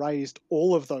has erased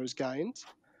all of those gains,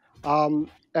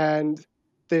 and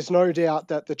there's no doubt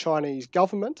that the Chinese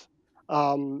government,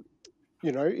 beholden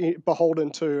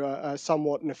to a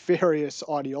somewhat nefarious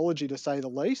ideology, to say the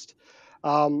least,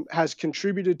 has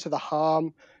contributed to the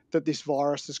harm that this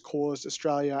virus has caused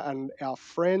Australia and our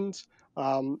friends.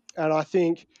 And I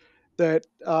think that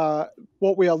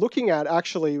what we are looking at,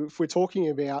 actually, if we're talking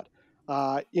about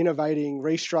innovating,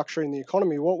 restructuring the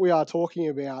economy, what we are talking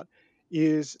about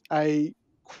is a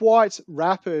quite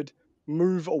rapid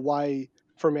move away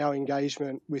from our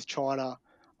engagement with China.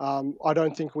 I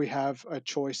don't think we have a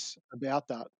choice about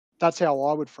that. That's how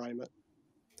I would frame it.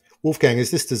 Wolfgang,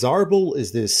 is this desirable?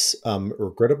 Is this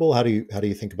regrettable? How do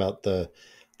you think about the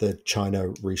China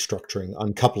restructuring,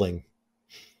 uncoupling?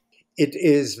 It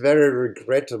is very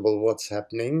regrettable what's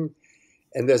happening,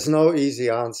 and there's no easy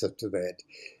answer to that.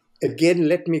 Again,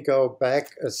 let me go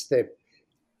back a step.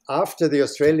 After the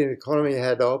Australian economy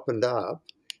had opened up,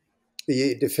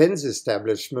 the defense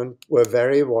establishment were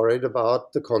very worried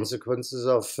about the consequences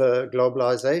of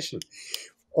globalization.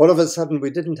 All of a sudden, we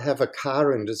didn't have a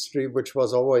car industry, which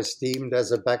was always deemed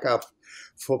as a backup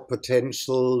for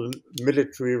potential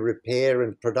military repair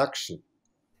and production.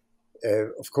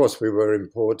 Of course, we were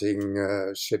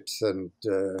importing ships and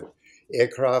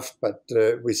aircraft, but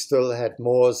we still had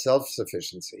more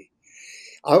self-sufficiency.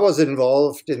 I was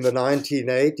involved in the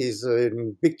 1980s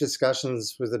in big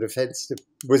discussions with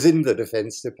within the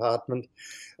Defense Department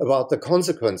about the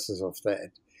consequences of that.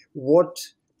 What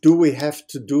do we have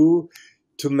to do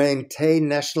to maintain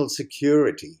national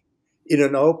security in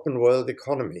an open world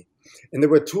economy? And there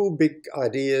were two big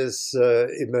ideas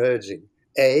emerging.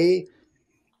 A,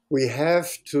 we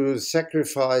have to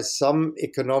sacrifice some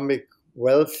economic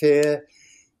welfare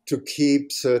to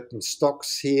keep certain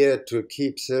stocks here, to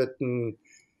keep certain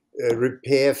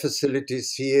repair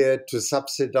facilities here, to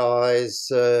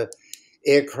subsidize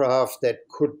aircraft that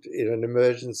could, in an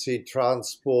emergency,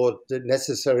 transport the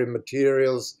necessary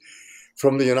materials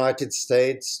from the United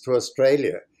States to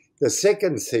Australia. The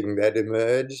second thing that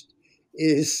emerged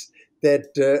is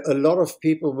that a lot of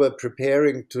people were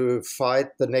preparing to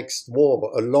fight the next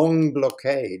war, a long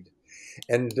blockade.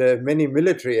 And many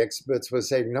military experts were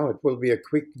saying, no, it will be a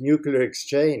quick nuclear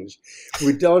exchange.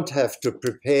 We don't have to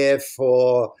prepare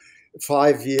for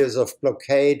 5 years of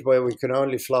blockade where we can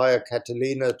only fly a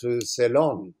Catalina to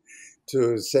Ceylon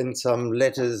to send some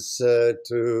letters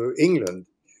to England.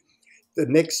 The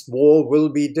next war will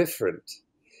be different.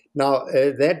 Now,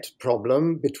 that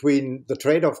problem between the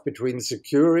trade-off between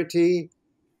security,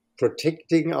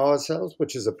 protecting ourselves,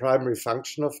 which is a primary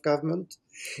function of government,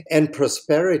 and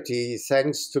prosperity,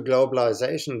 thanks to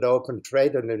globalization and open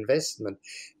trade and investment,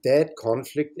 that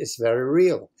conflict is very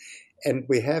real. And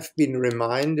we have been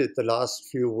reminded the last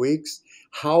few weeks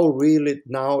how real it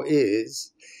now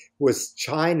is with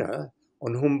China,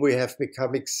 on whom we have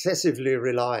become excessively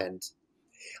reliant.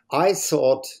 I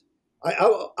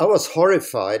was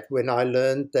horrified when I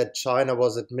learned that China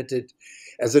was admitted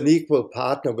as an equal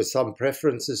partner with some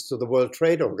preferences to the World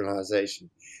Trade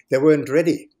Organization. They weren't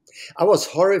ready. I was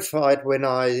horrified when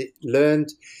I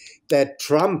learned that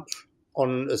Trump,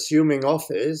 on assuming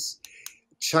office,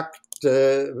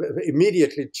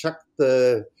 immediately chucked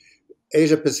the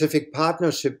Asia-Pacific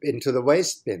Partnership into the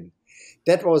waste bin.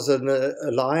 That was an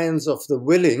alliance of the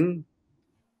willing,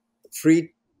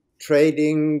 free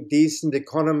trading, decent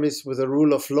economies with the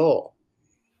rule of law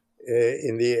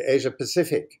in the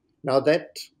Asia-Pacific. Now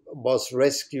that was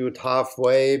rescued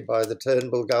halfway by the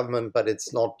Turnbull government, but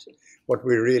it's not what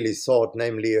we really thought,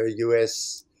 namely a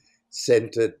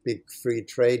US-centered big free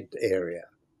trade area.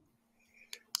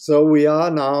 So we are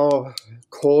now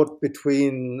caught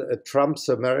between Trump's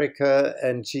America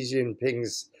and Xi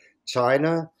Jinping's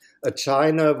China, a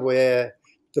China where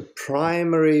the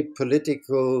primary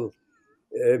political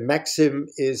maxim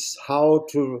is how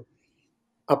to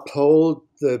uphold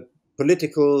the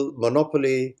political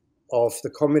monopoly of the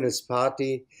Communist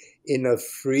Party in a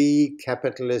free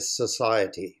capitalist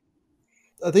society.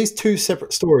 Are these two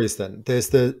separate stories then? There's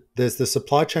the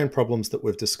supply chain problems that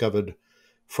we've discovered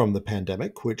from the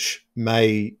pandemic, which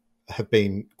may have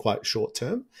been quite short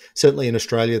term. Certainly in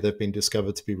Australia, they've been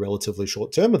discovered to be relatively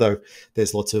short term, although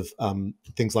there's lots of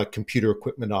things like computer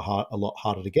equipment are a lot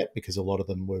harder to get because a lot of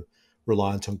them were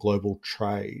reliant on global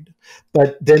trade.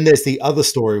 But then there's the other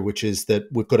story, which is that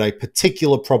we've got a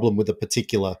particular problem with a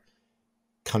particular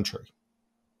country.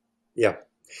 Yeah.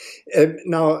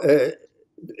 Now,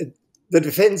 the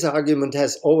defense argument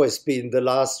has always been the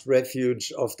last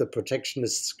refuge of the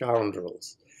protectionist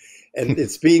scoundrels. And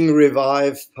it's being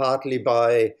revived partly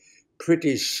by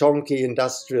pretty shonky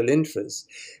industrial interests.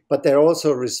 But there are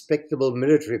also respectable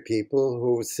military people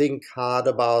who think hard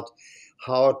about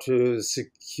how to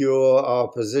secure our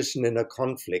position in a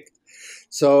conflict.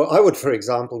 So I would, for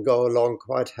example, go along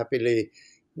quite happily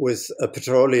with a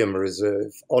petroleum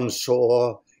reserve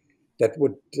onshore that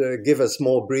would give us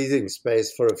more breathing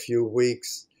space for a few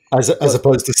weeks. As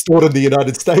opposed to stored in the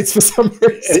United States for some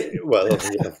reason. Well,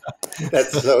 yeah,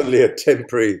 that's only a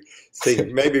temporary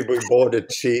thing. Maybe we bought it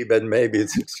cheap and maybe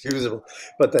it's excusable,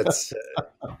 but that's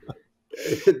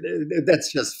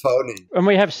just phony. And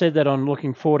we have said that on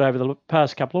Looking Forward over the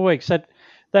past couple of weeks,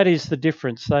 that is the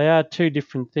difference. They are two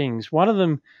different things. One of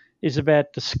them is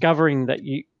about discovering that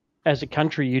you, as a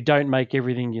country, you don't make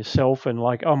everything yourself and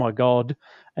like, oh my God.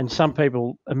 And some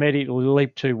people immediately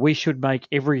leap to, we should make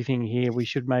everything here. We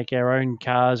should make our own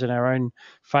cars and our own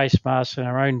face masks and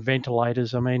our own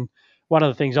ventilators. I mean, one of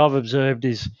the things I've observed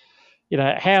is, you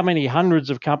know, how many hundreds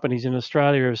of companies in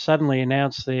Australia have suddenly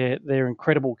announced their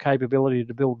incredible capability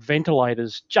to build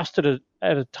ventilators just at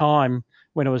a time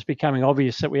when it was becoming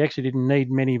obvious that we actually didn't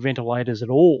need many ventilators at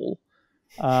all.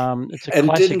 It's a and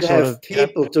classic didn't sort have of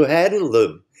people to handle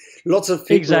them. Lots of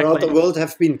people around exactly. the world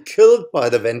have been killed by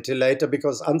the ventilator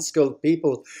because unskilled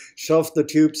people shoved the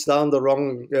tubes down the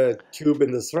wrong tube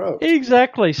in the throat.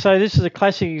 Exactly. So this is a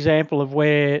classic example of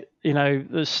where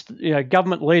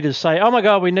government leaders say, "Oh my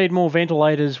God, we need more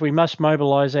ventilators. We must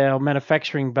mobilise our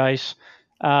manufacturing base,"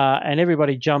 and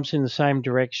everybody jumps in the same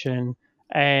direction.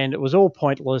 And it was all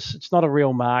pointless. It's not a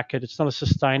real market. It's not a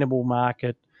sustainable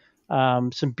market.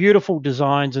 Some beautiful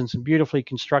designs and some beautifully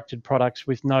constructed products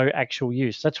with no actual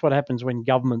use. That's what happens when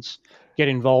governments get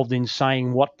involved in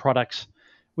saying what products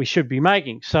we should be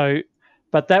making. So.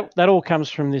 But that all comes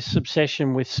from this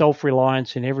obsession with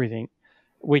self-reliance in everything,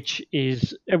 which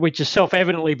is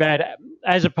self-evidently bad,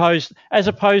 as opposed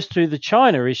to the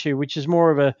China issue, which is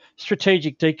more of a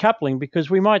strategic decoupling, because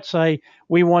we might say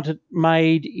we want it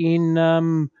made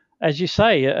in, as you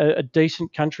say, a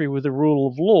decent country with a rule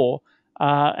of law,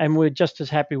 and we're just as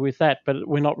happy with that, but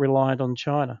we're not reliant on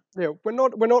China. Yeah, we're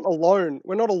not alone.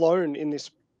 We're not alone in this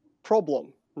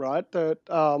problem, right? That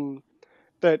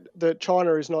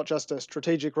China is not just a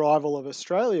strategic rival of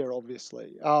Australia,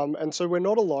 obviously, and so we're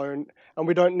not alone, and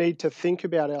we don't need to think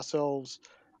about ourselves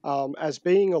as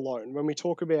being alone when we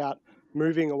talk about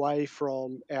moving away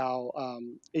from our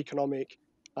economic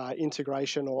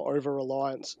integration or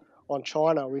over-reliance on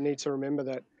China. We need to remember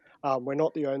that we're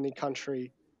not the only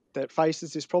country that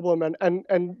faces this problem,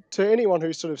 and to anyone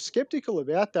who's sort of skeptical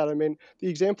about that, I mean, the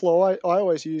example I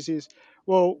always use is,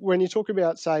 well, when you talk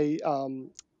about, say,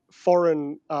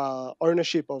 foreign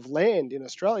ownership of land in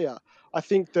Australia, I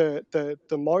think the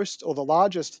most or the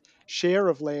largest share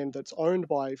of land that's owned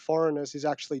by foreigners is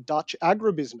actually Dutch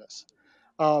agribusiness.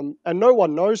 And no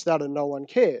one knows that and no one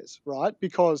cares, right?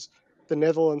 Because the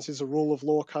Netherlands is a rule of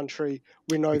law country.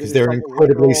 We know Because that if they're something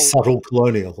went incredibly wrong, subtle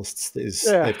colonialists.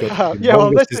 yeah, They've got the yeah. Well,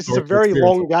 longest this is a historical very experience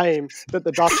long of it. game that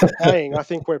the Dutch are playing. I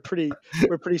think we're pretty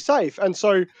safe, and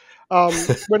so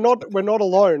we're not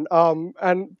alone.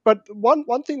 But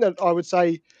one thing that I would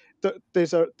say, that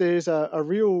there's a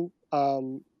real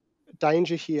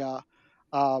danger here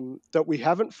that we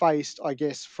haven't faced, I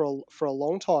guess, for a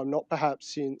long time, not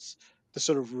perhaps since the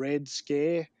sort of Red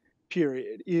Scare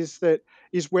period, is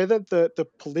whether the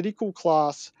political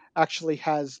class actually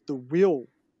has the will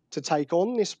to take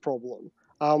on this problem.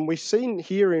 We've seen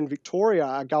here in Victoria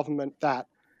a government that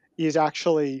is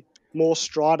actually more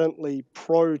stridently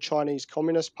pro-Chinese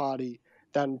Communist Party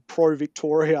than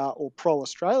pro-Victoria or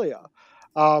pro-Australia.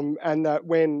 And that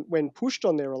when pushed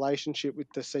on their relationship with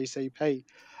the CCP,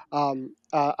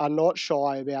 are not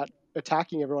shy about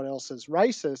attacking everyone else as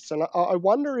racists. And I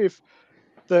wonder if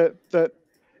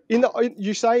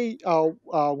you say,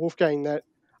 Wolfgang, that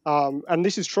and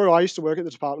this is true. I used to work at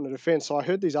the Department of Defence, so I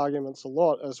heard these arguments a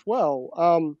lot as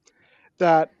well.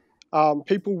 That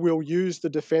people will use the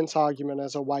defence argument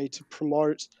as a way to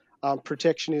promote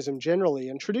protectionism generally,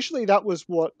 and traditionally that was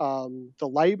what the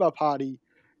Labor Party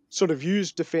sort of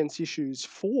used defence issues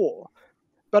for.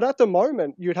 But at the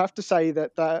moment, you'd have to say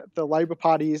that the Labor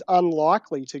Party is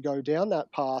unlikely to go down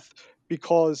that path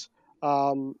because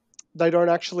they don't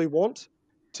actually want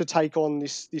to take on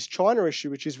this China issue,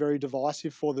 which is very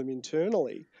divisive for them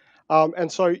internally. And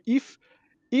so if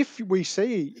we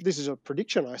see, this is a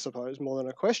prediction, I suppose, more than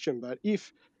a question, but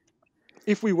if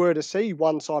we were to see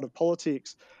one side of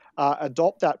politics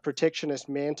adopt that protectionist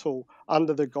mantle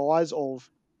under the guise of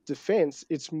defence,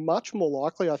 it's much more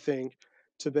likely, I think,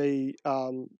 to be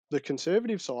the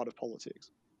conservative side of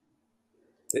politics.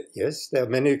 Yes, there are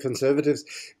many conservatives,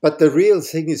 but the real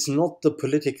thing is not the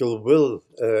political will,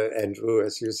 Andrew,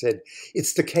 as you said.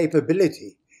 It's the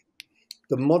capability.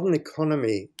 The modern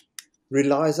economy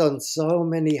relies on so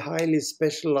many highly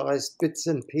specialized bits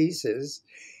and pieces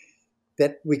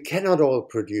that we cannot all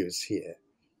produce here.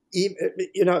 Even,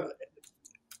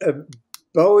 a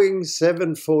Boeing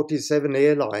 747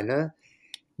 airliner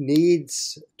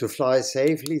needs to fly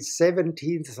safely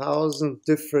 17,000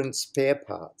 different spare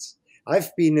parts.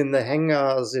 I've been in the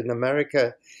hangars in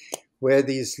America where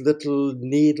these little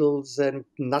needles and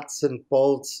nuts and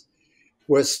bolts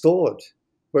were stored,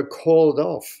 were called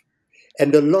off.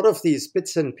 And a lot of these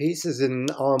bits and pieces in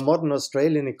our modern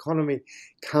Australian economy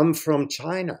come from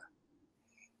China.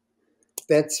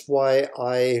 That's why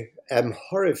I am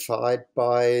horrified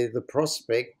by the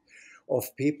prospect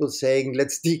of people saying,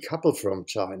 let's decouple from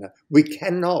China. We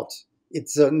cannot.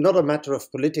 It's not a matter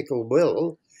of political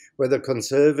will, whether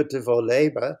conservative or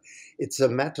Labour. It's a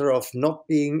matter of not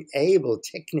being able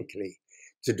technically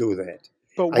to do that.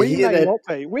 But we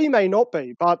may not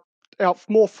be, but our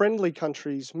more friendly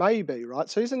countries may be, right?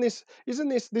 So this is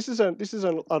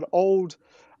an old,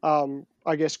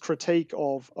 I guess, critique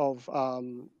of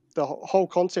the whole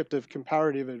concept of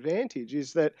comparative advantage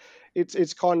is that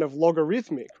it's kind of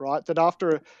logarithmic, right?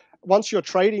 That once your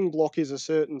trading block is a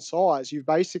certain size, you've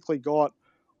basically got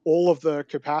all of the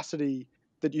capacity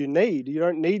that you need. You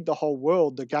don't need the whole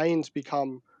world. The gains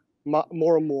become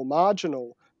more and more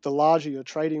marginal the larger your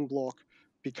trading block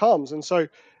becomes. And so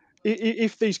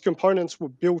if these components were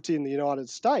built in the United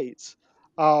States,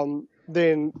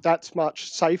 then that's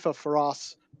much safer for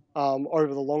us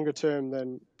over the longer term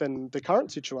than the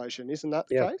current situation. Isn't that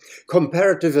the case?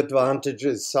 Comparative advantage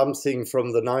is something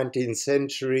from the 19th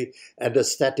century and a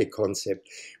static concept.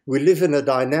 We live in a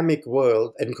dynamic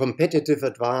world, and competitive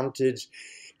advantage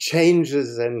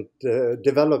changes and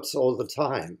develops all the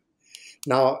time.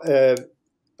 Now,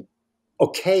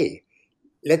 okay,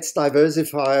 let's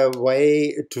diversify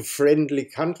away to friendly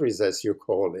countries, as you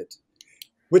call it.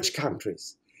 Which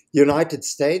countries? United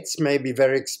States may be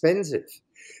very expensive.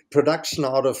 Production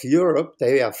out of Europe,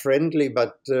 they are friendly,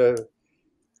 but do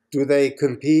they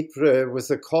compete with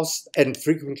the cost and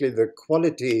frequently the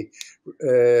quality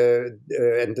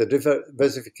and the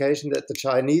diversification that the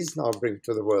Chinese now bring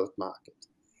to the world market?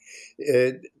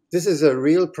 This is a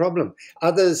real problem.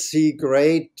 Others see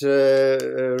great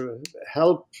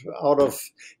help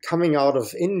coming out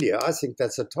of India. I think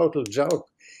that's a total joke.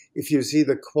 If you see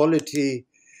the quality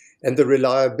and the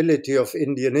reliability of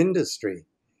Indian industry,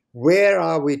 where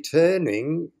are we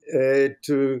turning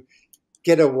to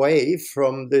get away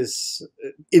from this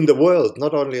in the world,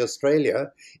 not only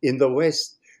Australia, in the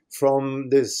West, from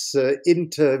this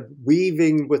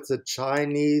interweaving with the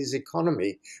Chinese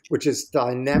economy, which is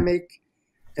dynamic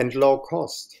and low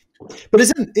cost? But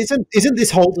isn't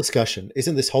this whole discussion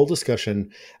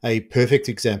a perfect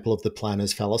example of the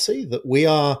planner's fallacy, that we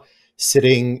are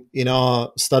sitting in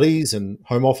our studies and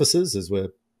home offices, as we're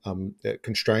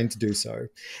constrained to do so,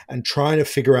 and trying to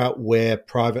figure out where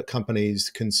private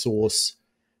companies can source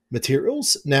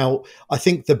materials? Now, I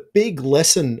think the big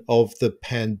lesson of the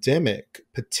pandemic,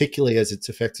 particularly as it's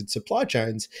affected supply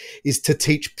chains, is to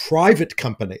teach private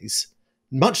companies,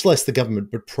 much less the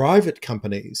government, but private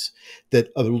companies, that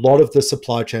a lot of the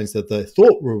supply chains that they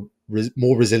thought were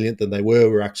more resilient than they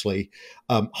were actually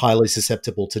highly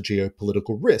susceptible to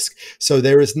geopolitical risk. So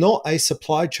there is not a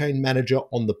supply chain manager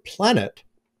on the planet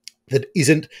that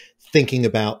isn't thinking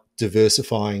about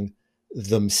diversifying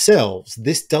themselves.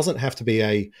 This doesn't have to be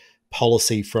a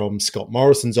policy from Scott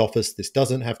Morrison's office. This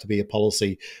doesn't have to be a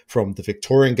policy from the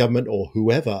Victorian government or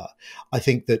whoever. I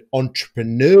think that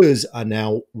entrepreneurs are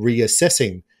now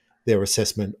reassessing their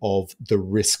assessment of the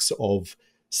risks of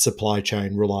supply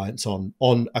chain reliance on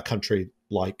a country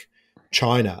like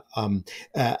China, and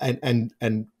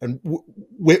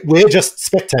we're just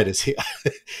spectators here,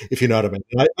 if you know what I mean.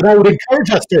 And I would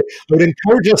encourage us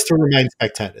to remain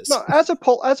spectators. No, as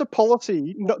a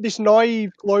policy, this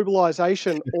naive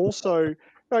globalization also.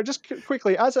 No, just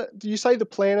quickly, you say the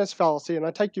planner's fallacy, and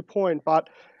I take your point, but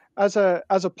as a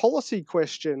policy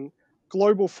question,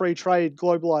 global free trade,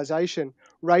 globalization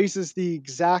raises the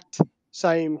exact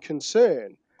same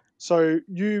concern. So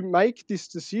you make this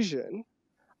decision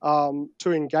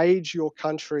to engage your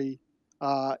country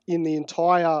with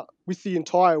the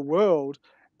entire world.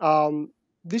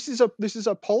 This is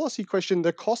a policy question,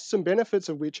 the costs and benefits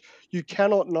of which you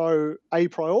cannot know a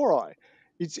priori.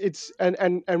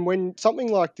 And when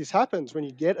something like this happens, when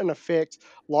you get an effect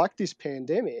like this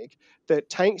pandemic that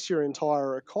tanks your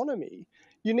entire economy,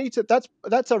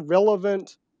 that's a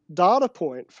relevant data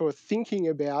point for thinking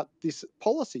about this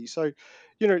policy. So,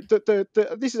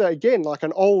 this is again like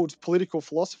an old political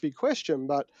philosophy question,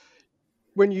 but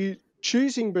when you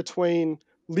choosing between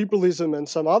liberalism and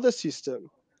some other system,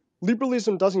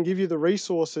 liberalism doesn't give you the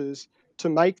resources to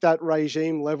make that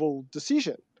regime level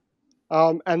decision.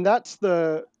 And that's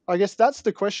the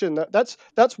question.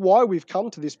 That's why we've come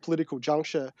to this political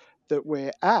juncture that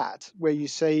we're at, where you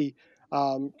see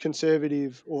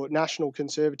conservative or national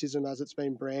conservatism, as it's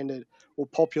been branded, or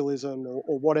populism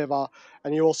or whatever,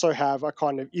 and you also have a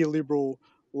kind of illiberal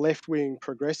left-wing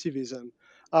progressivism.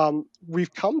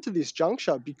 We've come to this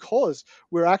juncture because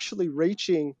we're actually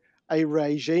reaching a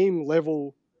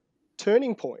regime-level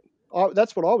turning point.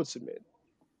 That's what I would submit.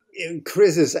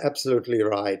 Chris is absolutely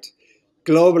right.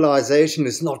 Globalization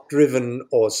is not driven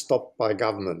or stopped by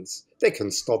governments. They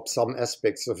can stop some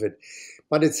aspects of it,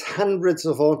 but it's hundreds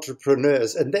of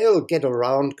entrepreneurs, and they'll get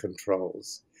around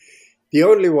controls. The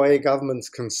only way governments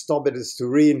can stop it is to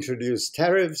reintroduce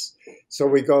tariffs. So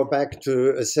we go back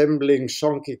to assembling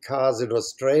shonky cars in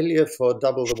Australia for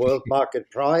double the world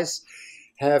market price,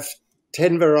 have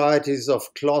 10 varieties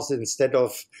of cloth instead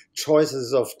of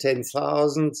choices of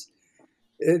 10,000.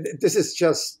 This is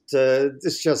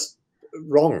just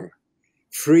wrong.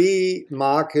 free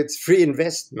markets, free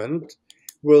investment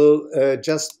will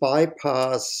just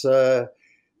bypass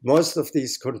most of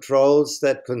these controls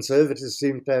that conservatives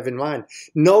seem to have in mind.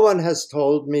 No one has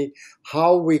told me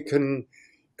how we can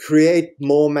create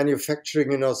more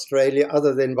manufacturing in Australia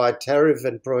other than by tariff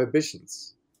and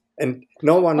prohibitions. And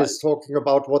no one is talking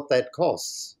about what that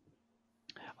costs.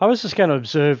 I was just going to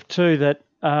observe too that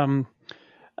from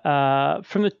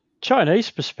the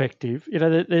Chinese perspective,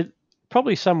 they're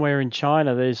probably somewhere in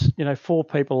China, there's 4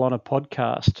 people on a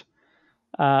podcast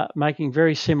making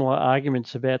very similar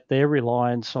arguments about their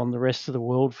reliance on the rest of the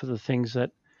world for the things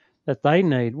that they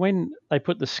need. When they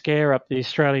put the scare up the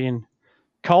Australian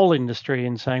coal industry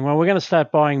and saying, well, we're going to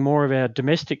start buying more of our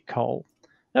domestic coal,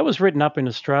 that was written up in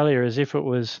Australia as if it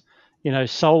was,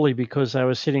 solely because they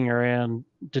were sitting around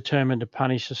determined to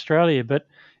punish Australia. But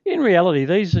in reality,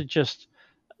 these are just,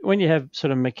 when you have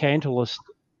sort of mercantilist,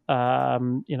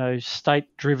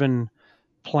 state-driven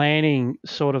planning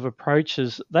sort of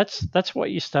approaches, that's what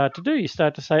you start to do. You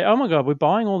start to say, oh my God, we're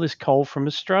buying all this coal from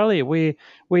Australia.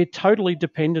 We're totally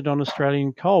dependent on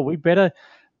Australian coal. We better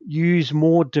use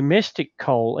more domestic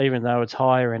coal, even though it's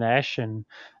higher in ash and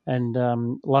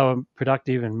lower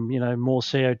productive and more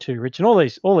CO2 rich and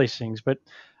all these things. But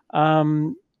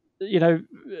from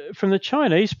the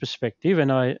Chinese perspective,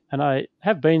 and I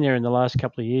have been there in the last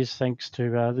couple of years, thanks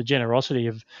to the generosity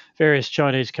of various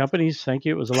Chinese companies. Thank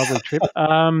you. It was a lovely trip.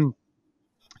 But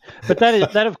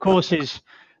that of course is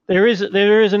there is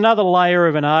another layer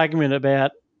of an argument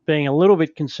about being a little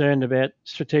bit concerned about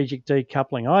strategic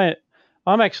decoupling.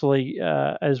 I'm actually,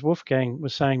 as Wolfgang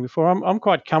was saying before, I'm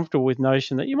quite comfortable with the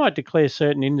notion that you might declare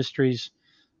certain industries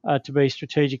to be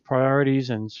strategic priorities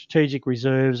and strategic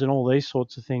reserves and all these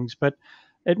sorts of things. But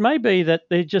it may be that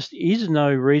there just is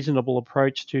no reasonable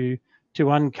approach to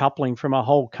uncoupling from a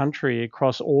whole country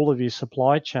across all of your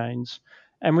supply chains.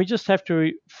 And we just have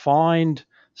to find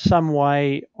some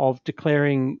way of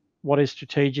declaring what is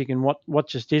strategic and what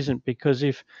just isn't. Because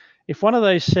if one of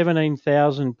those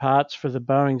 17,000 parts for the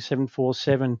Boeing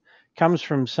 747 comes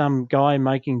from some guy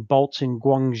making bolts in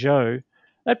Guangzhou,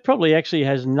 that probably actually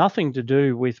has nothing to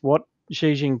do with what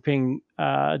Xi Jinping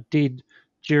did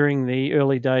during the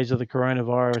early days of the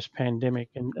coronavirus pandemic.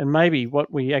 And maybe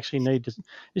what we actually need to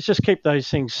is just keep those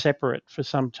things separate for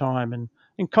some time and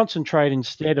concentrate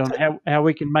instead on how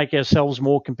we can make ourselves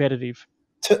more competitive.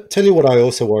 Tell you what I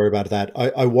also worry about that.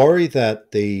 I worry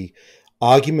that the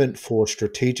argument for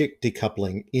strategic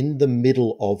decoupling in the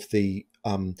middle of the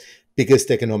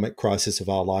biggest economic crisis of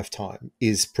our lifetime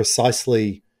is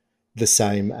precisely the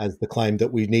same as the claim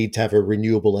that we need to have a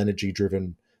renewable energy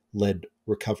driven led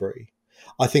recovery.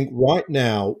 I think right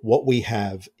now what we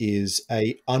have is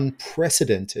a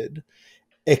unprecedented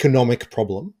economic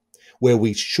problem where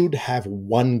we should have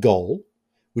one goal,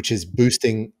 which is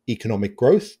boosting economic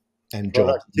growth and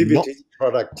jobs.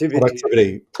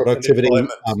 Productivity,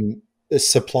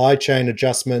 supply chain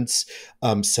adjustments,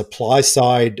 supply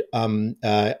side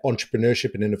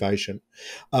entrepreneurship and innovation,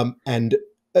 and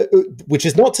which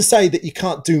is not to say that you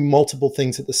can't do multiple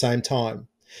things at the same time,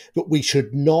 but we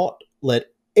should not let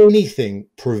anything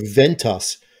prevent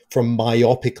us from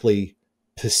myopically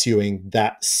pursuing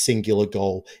that singular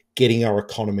goal, getting our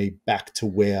economy back to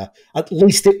where at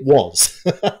least it was.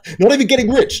 Not even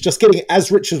getting rich, just getting as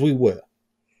rich as we were.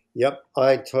 Yep,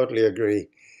 I totally agree.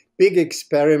 Big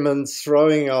experiments,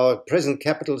 throwing our present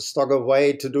capital stock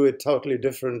away to do it totally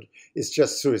different is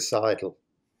just suicidal.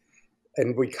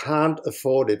 And we can't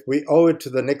afford it. We owe it to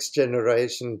the next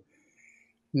generation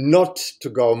not to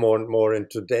go more and more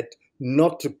into debt,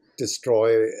 not to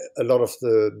destroy a lot of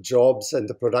the jobs and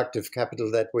the productive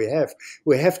capital that we have.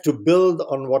 We have to build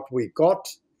on what we got,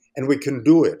 and we can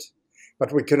do it.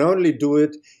 But we can only do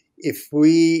it if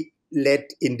we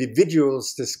let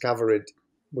individuals discover it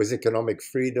with economic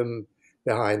freedom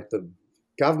behind them.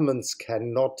 Governments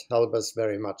cannot help us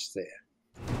very much there.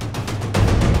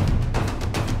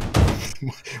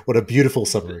 What a beautiful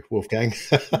summary, Wolfgang.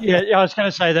 Yeah, I was going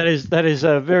to say that is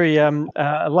a very a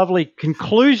lovely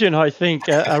conclusion, I think,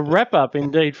 a wrap-up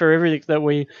indeed for everything that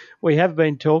we have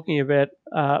been talking about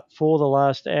for the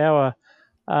last hour.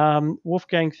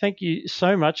 Wolfgang, thank you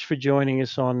so much for joining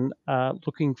us on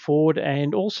Looking Forward,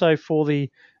 and also for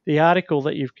the article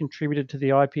that you've contributed to the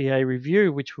IPA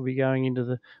Review, which will be going into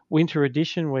the winter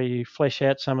edition, where you flesh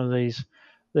out some of these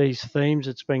themes.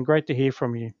 It's been great to hear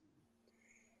from you.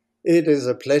 It is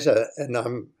a pleasure, and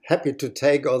I'm happy to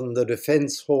take on the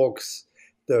defense hawks,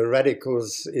 the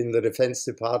radicals in the Defense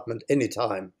Department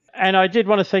anytime. And I did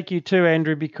want to thank you too,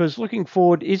 Andrew, because Looking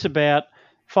Forward is about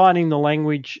finding the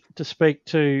language to speak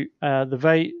to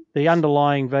the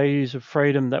underlying values of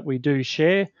freedom that we do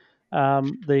share.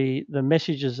 the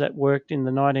messages that worked in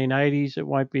the 1980s. It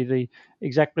won't be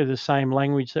exactly the same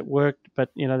language that worked, but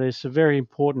there's some very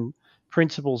important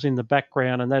principles in the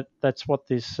background, and that's what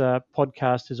this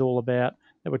podcast is all about,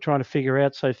 that we're trying to figure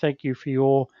out. So thank you for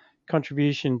your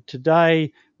contribution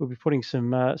today. We'll be putting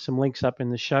some links up in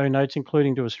the show notes,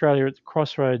 including to Australia at the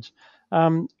Crossroads.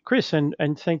 Chris,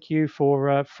 and thank you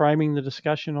for framing the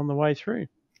discussion on the way through.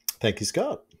 Thank you,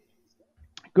 Scott.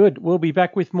 Good. We'll be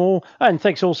back with more. And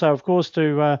thanks also, of course,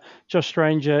 to Josh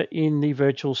Stranger in the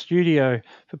virtual studio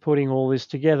for putting all this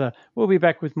together. We'll be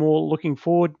back with more looking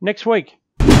forward next week.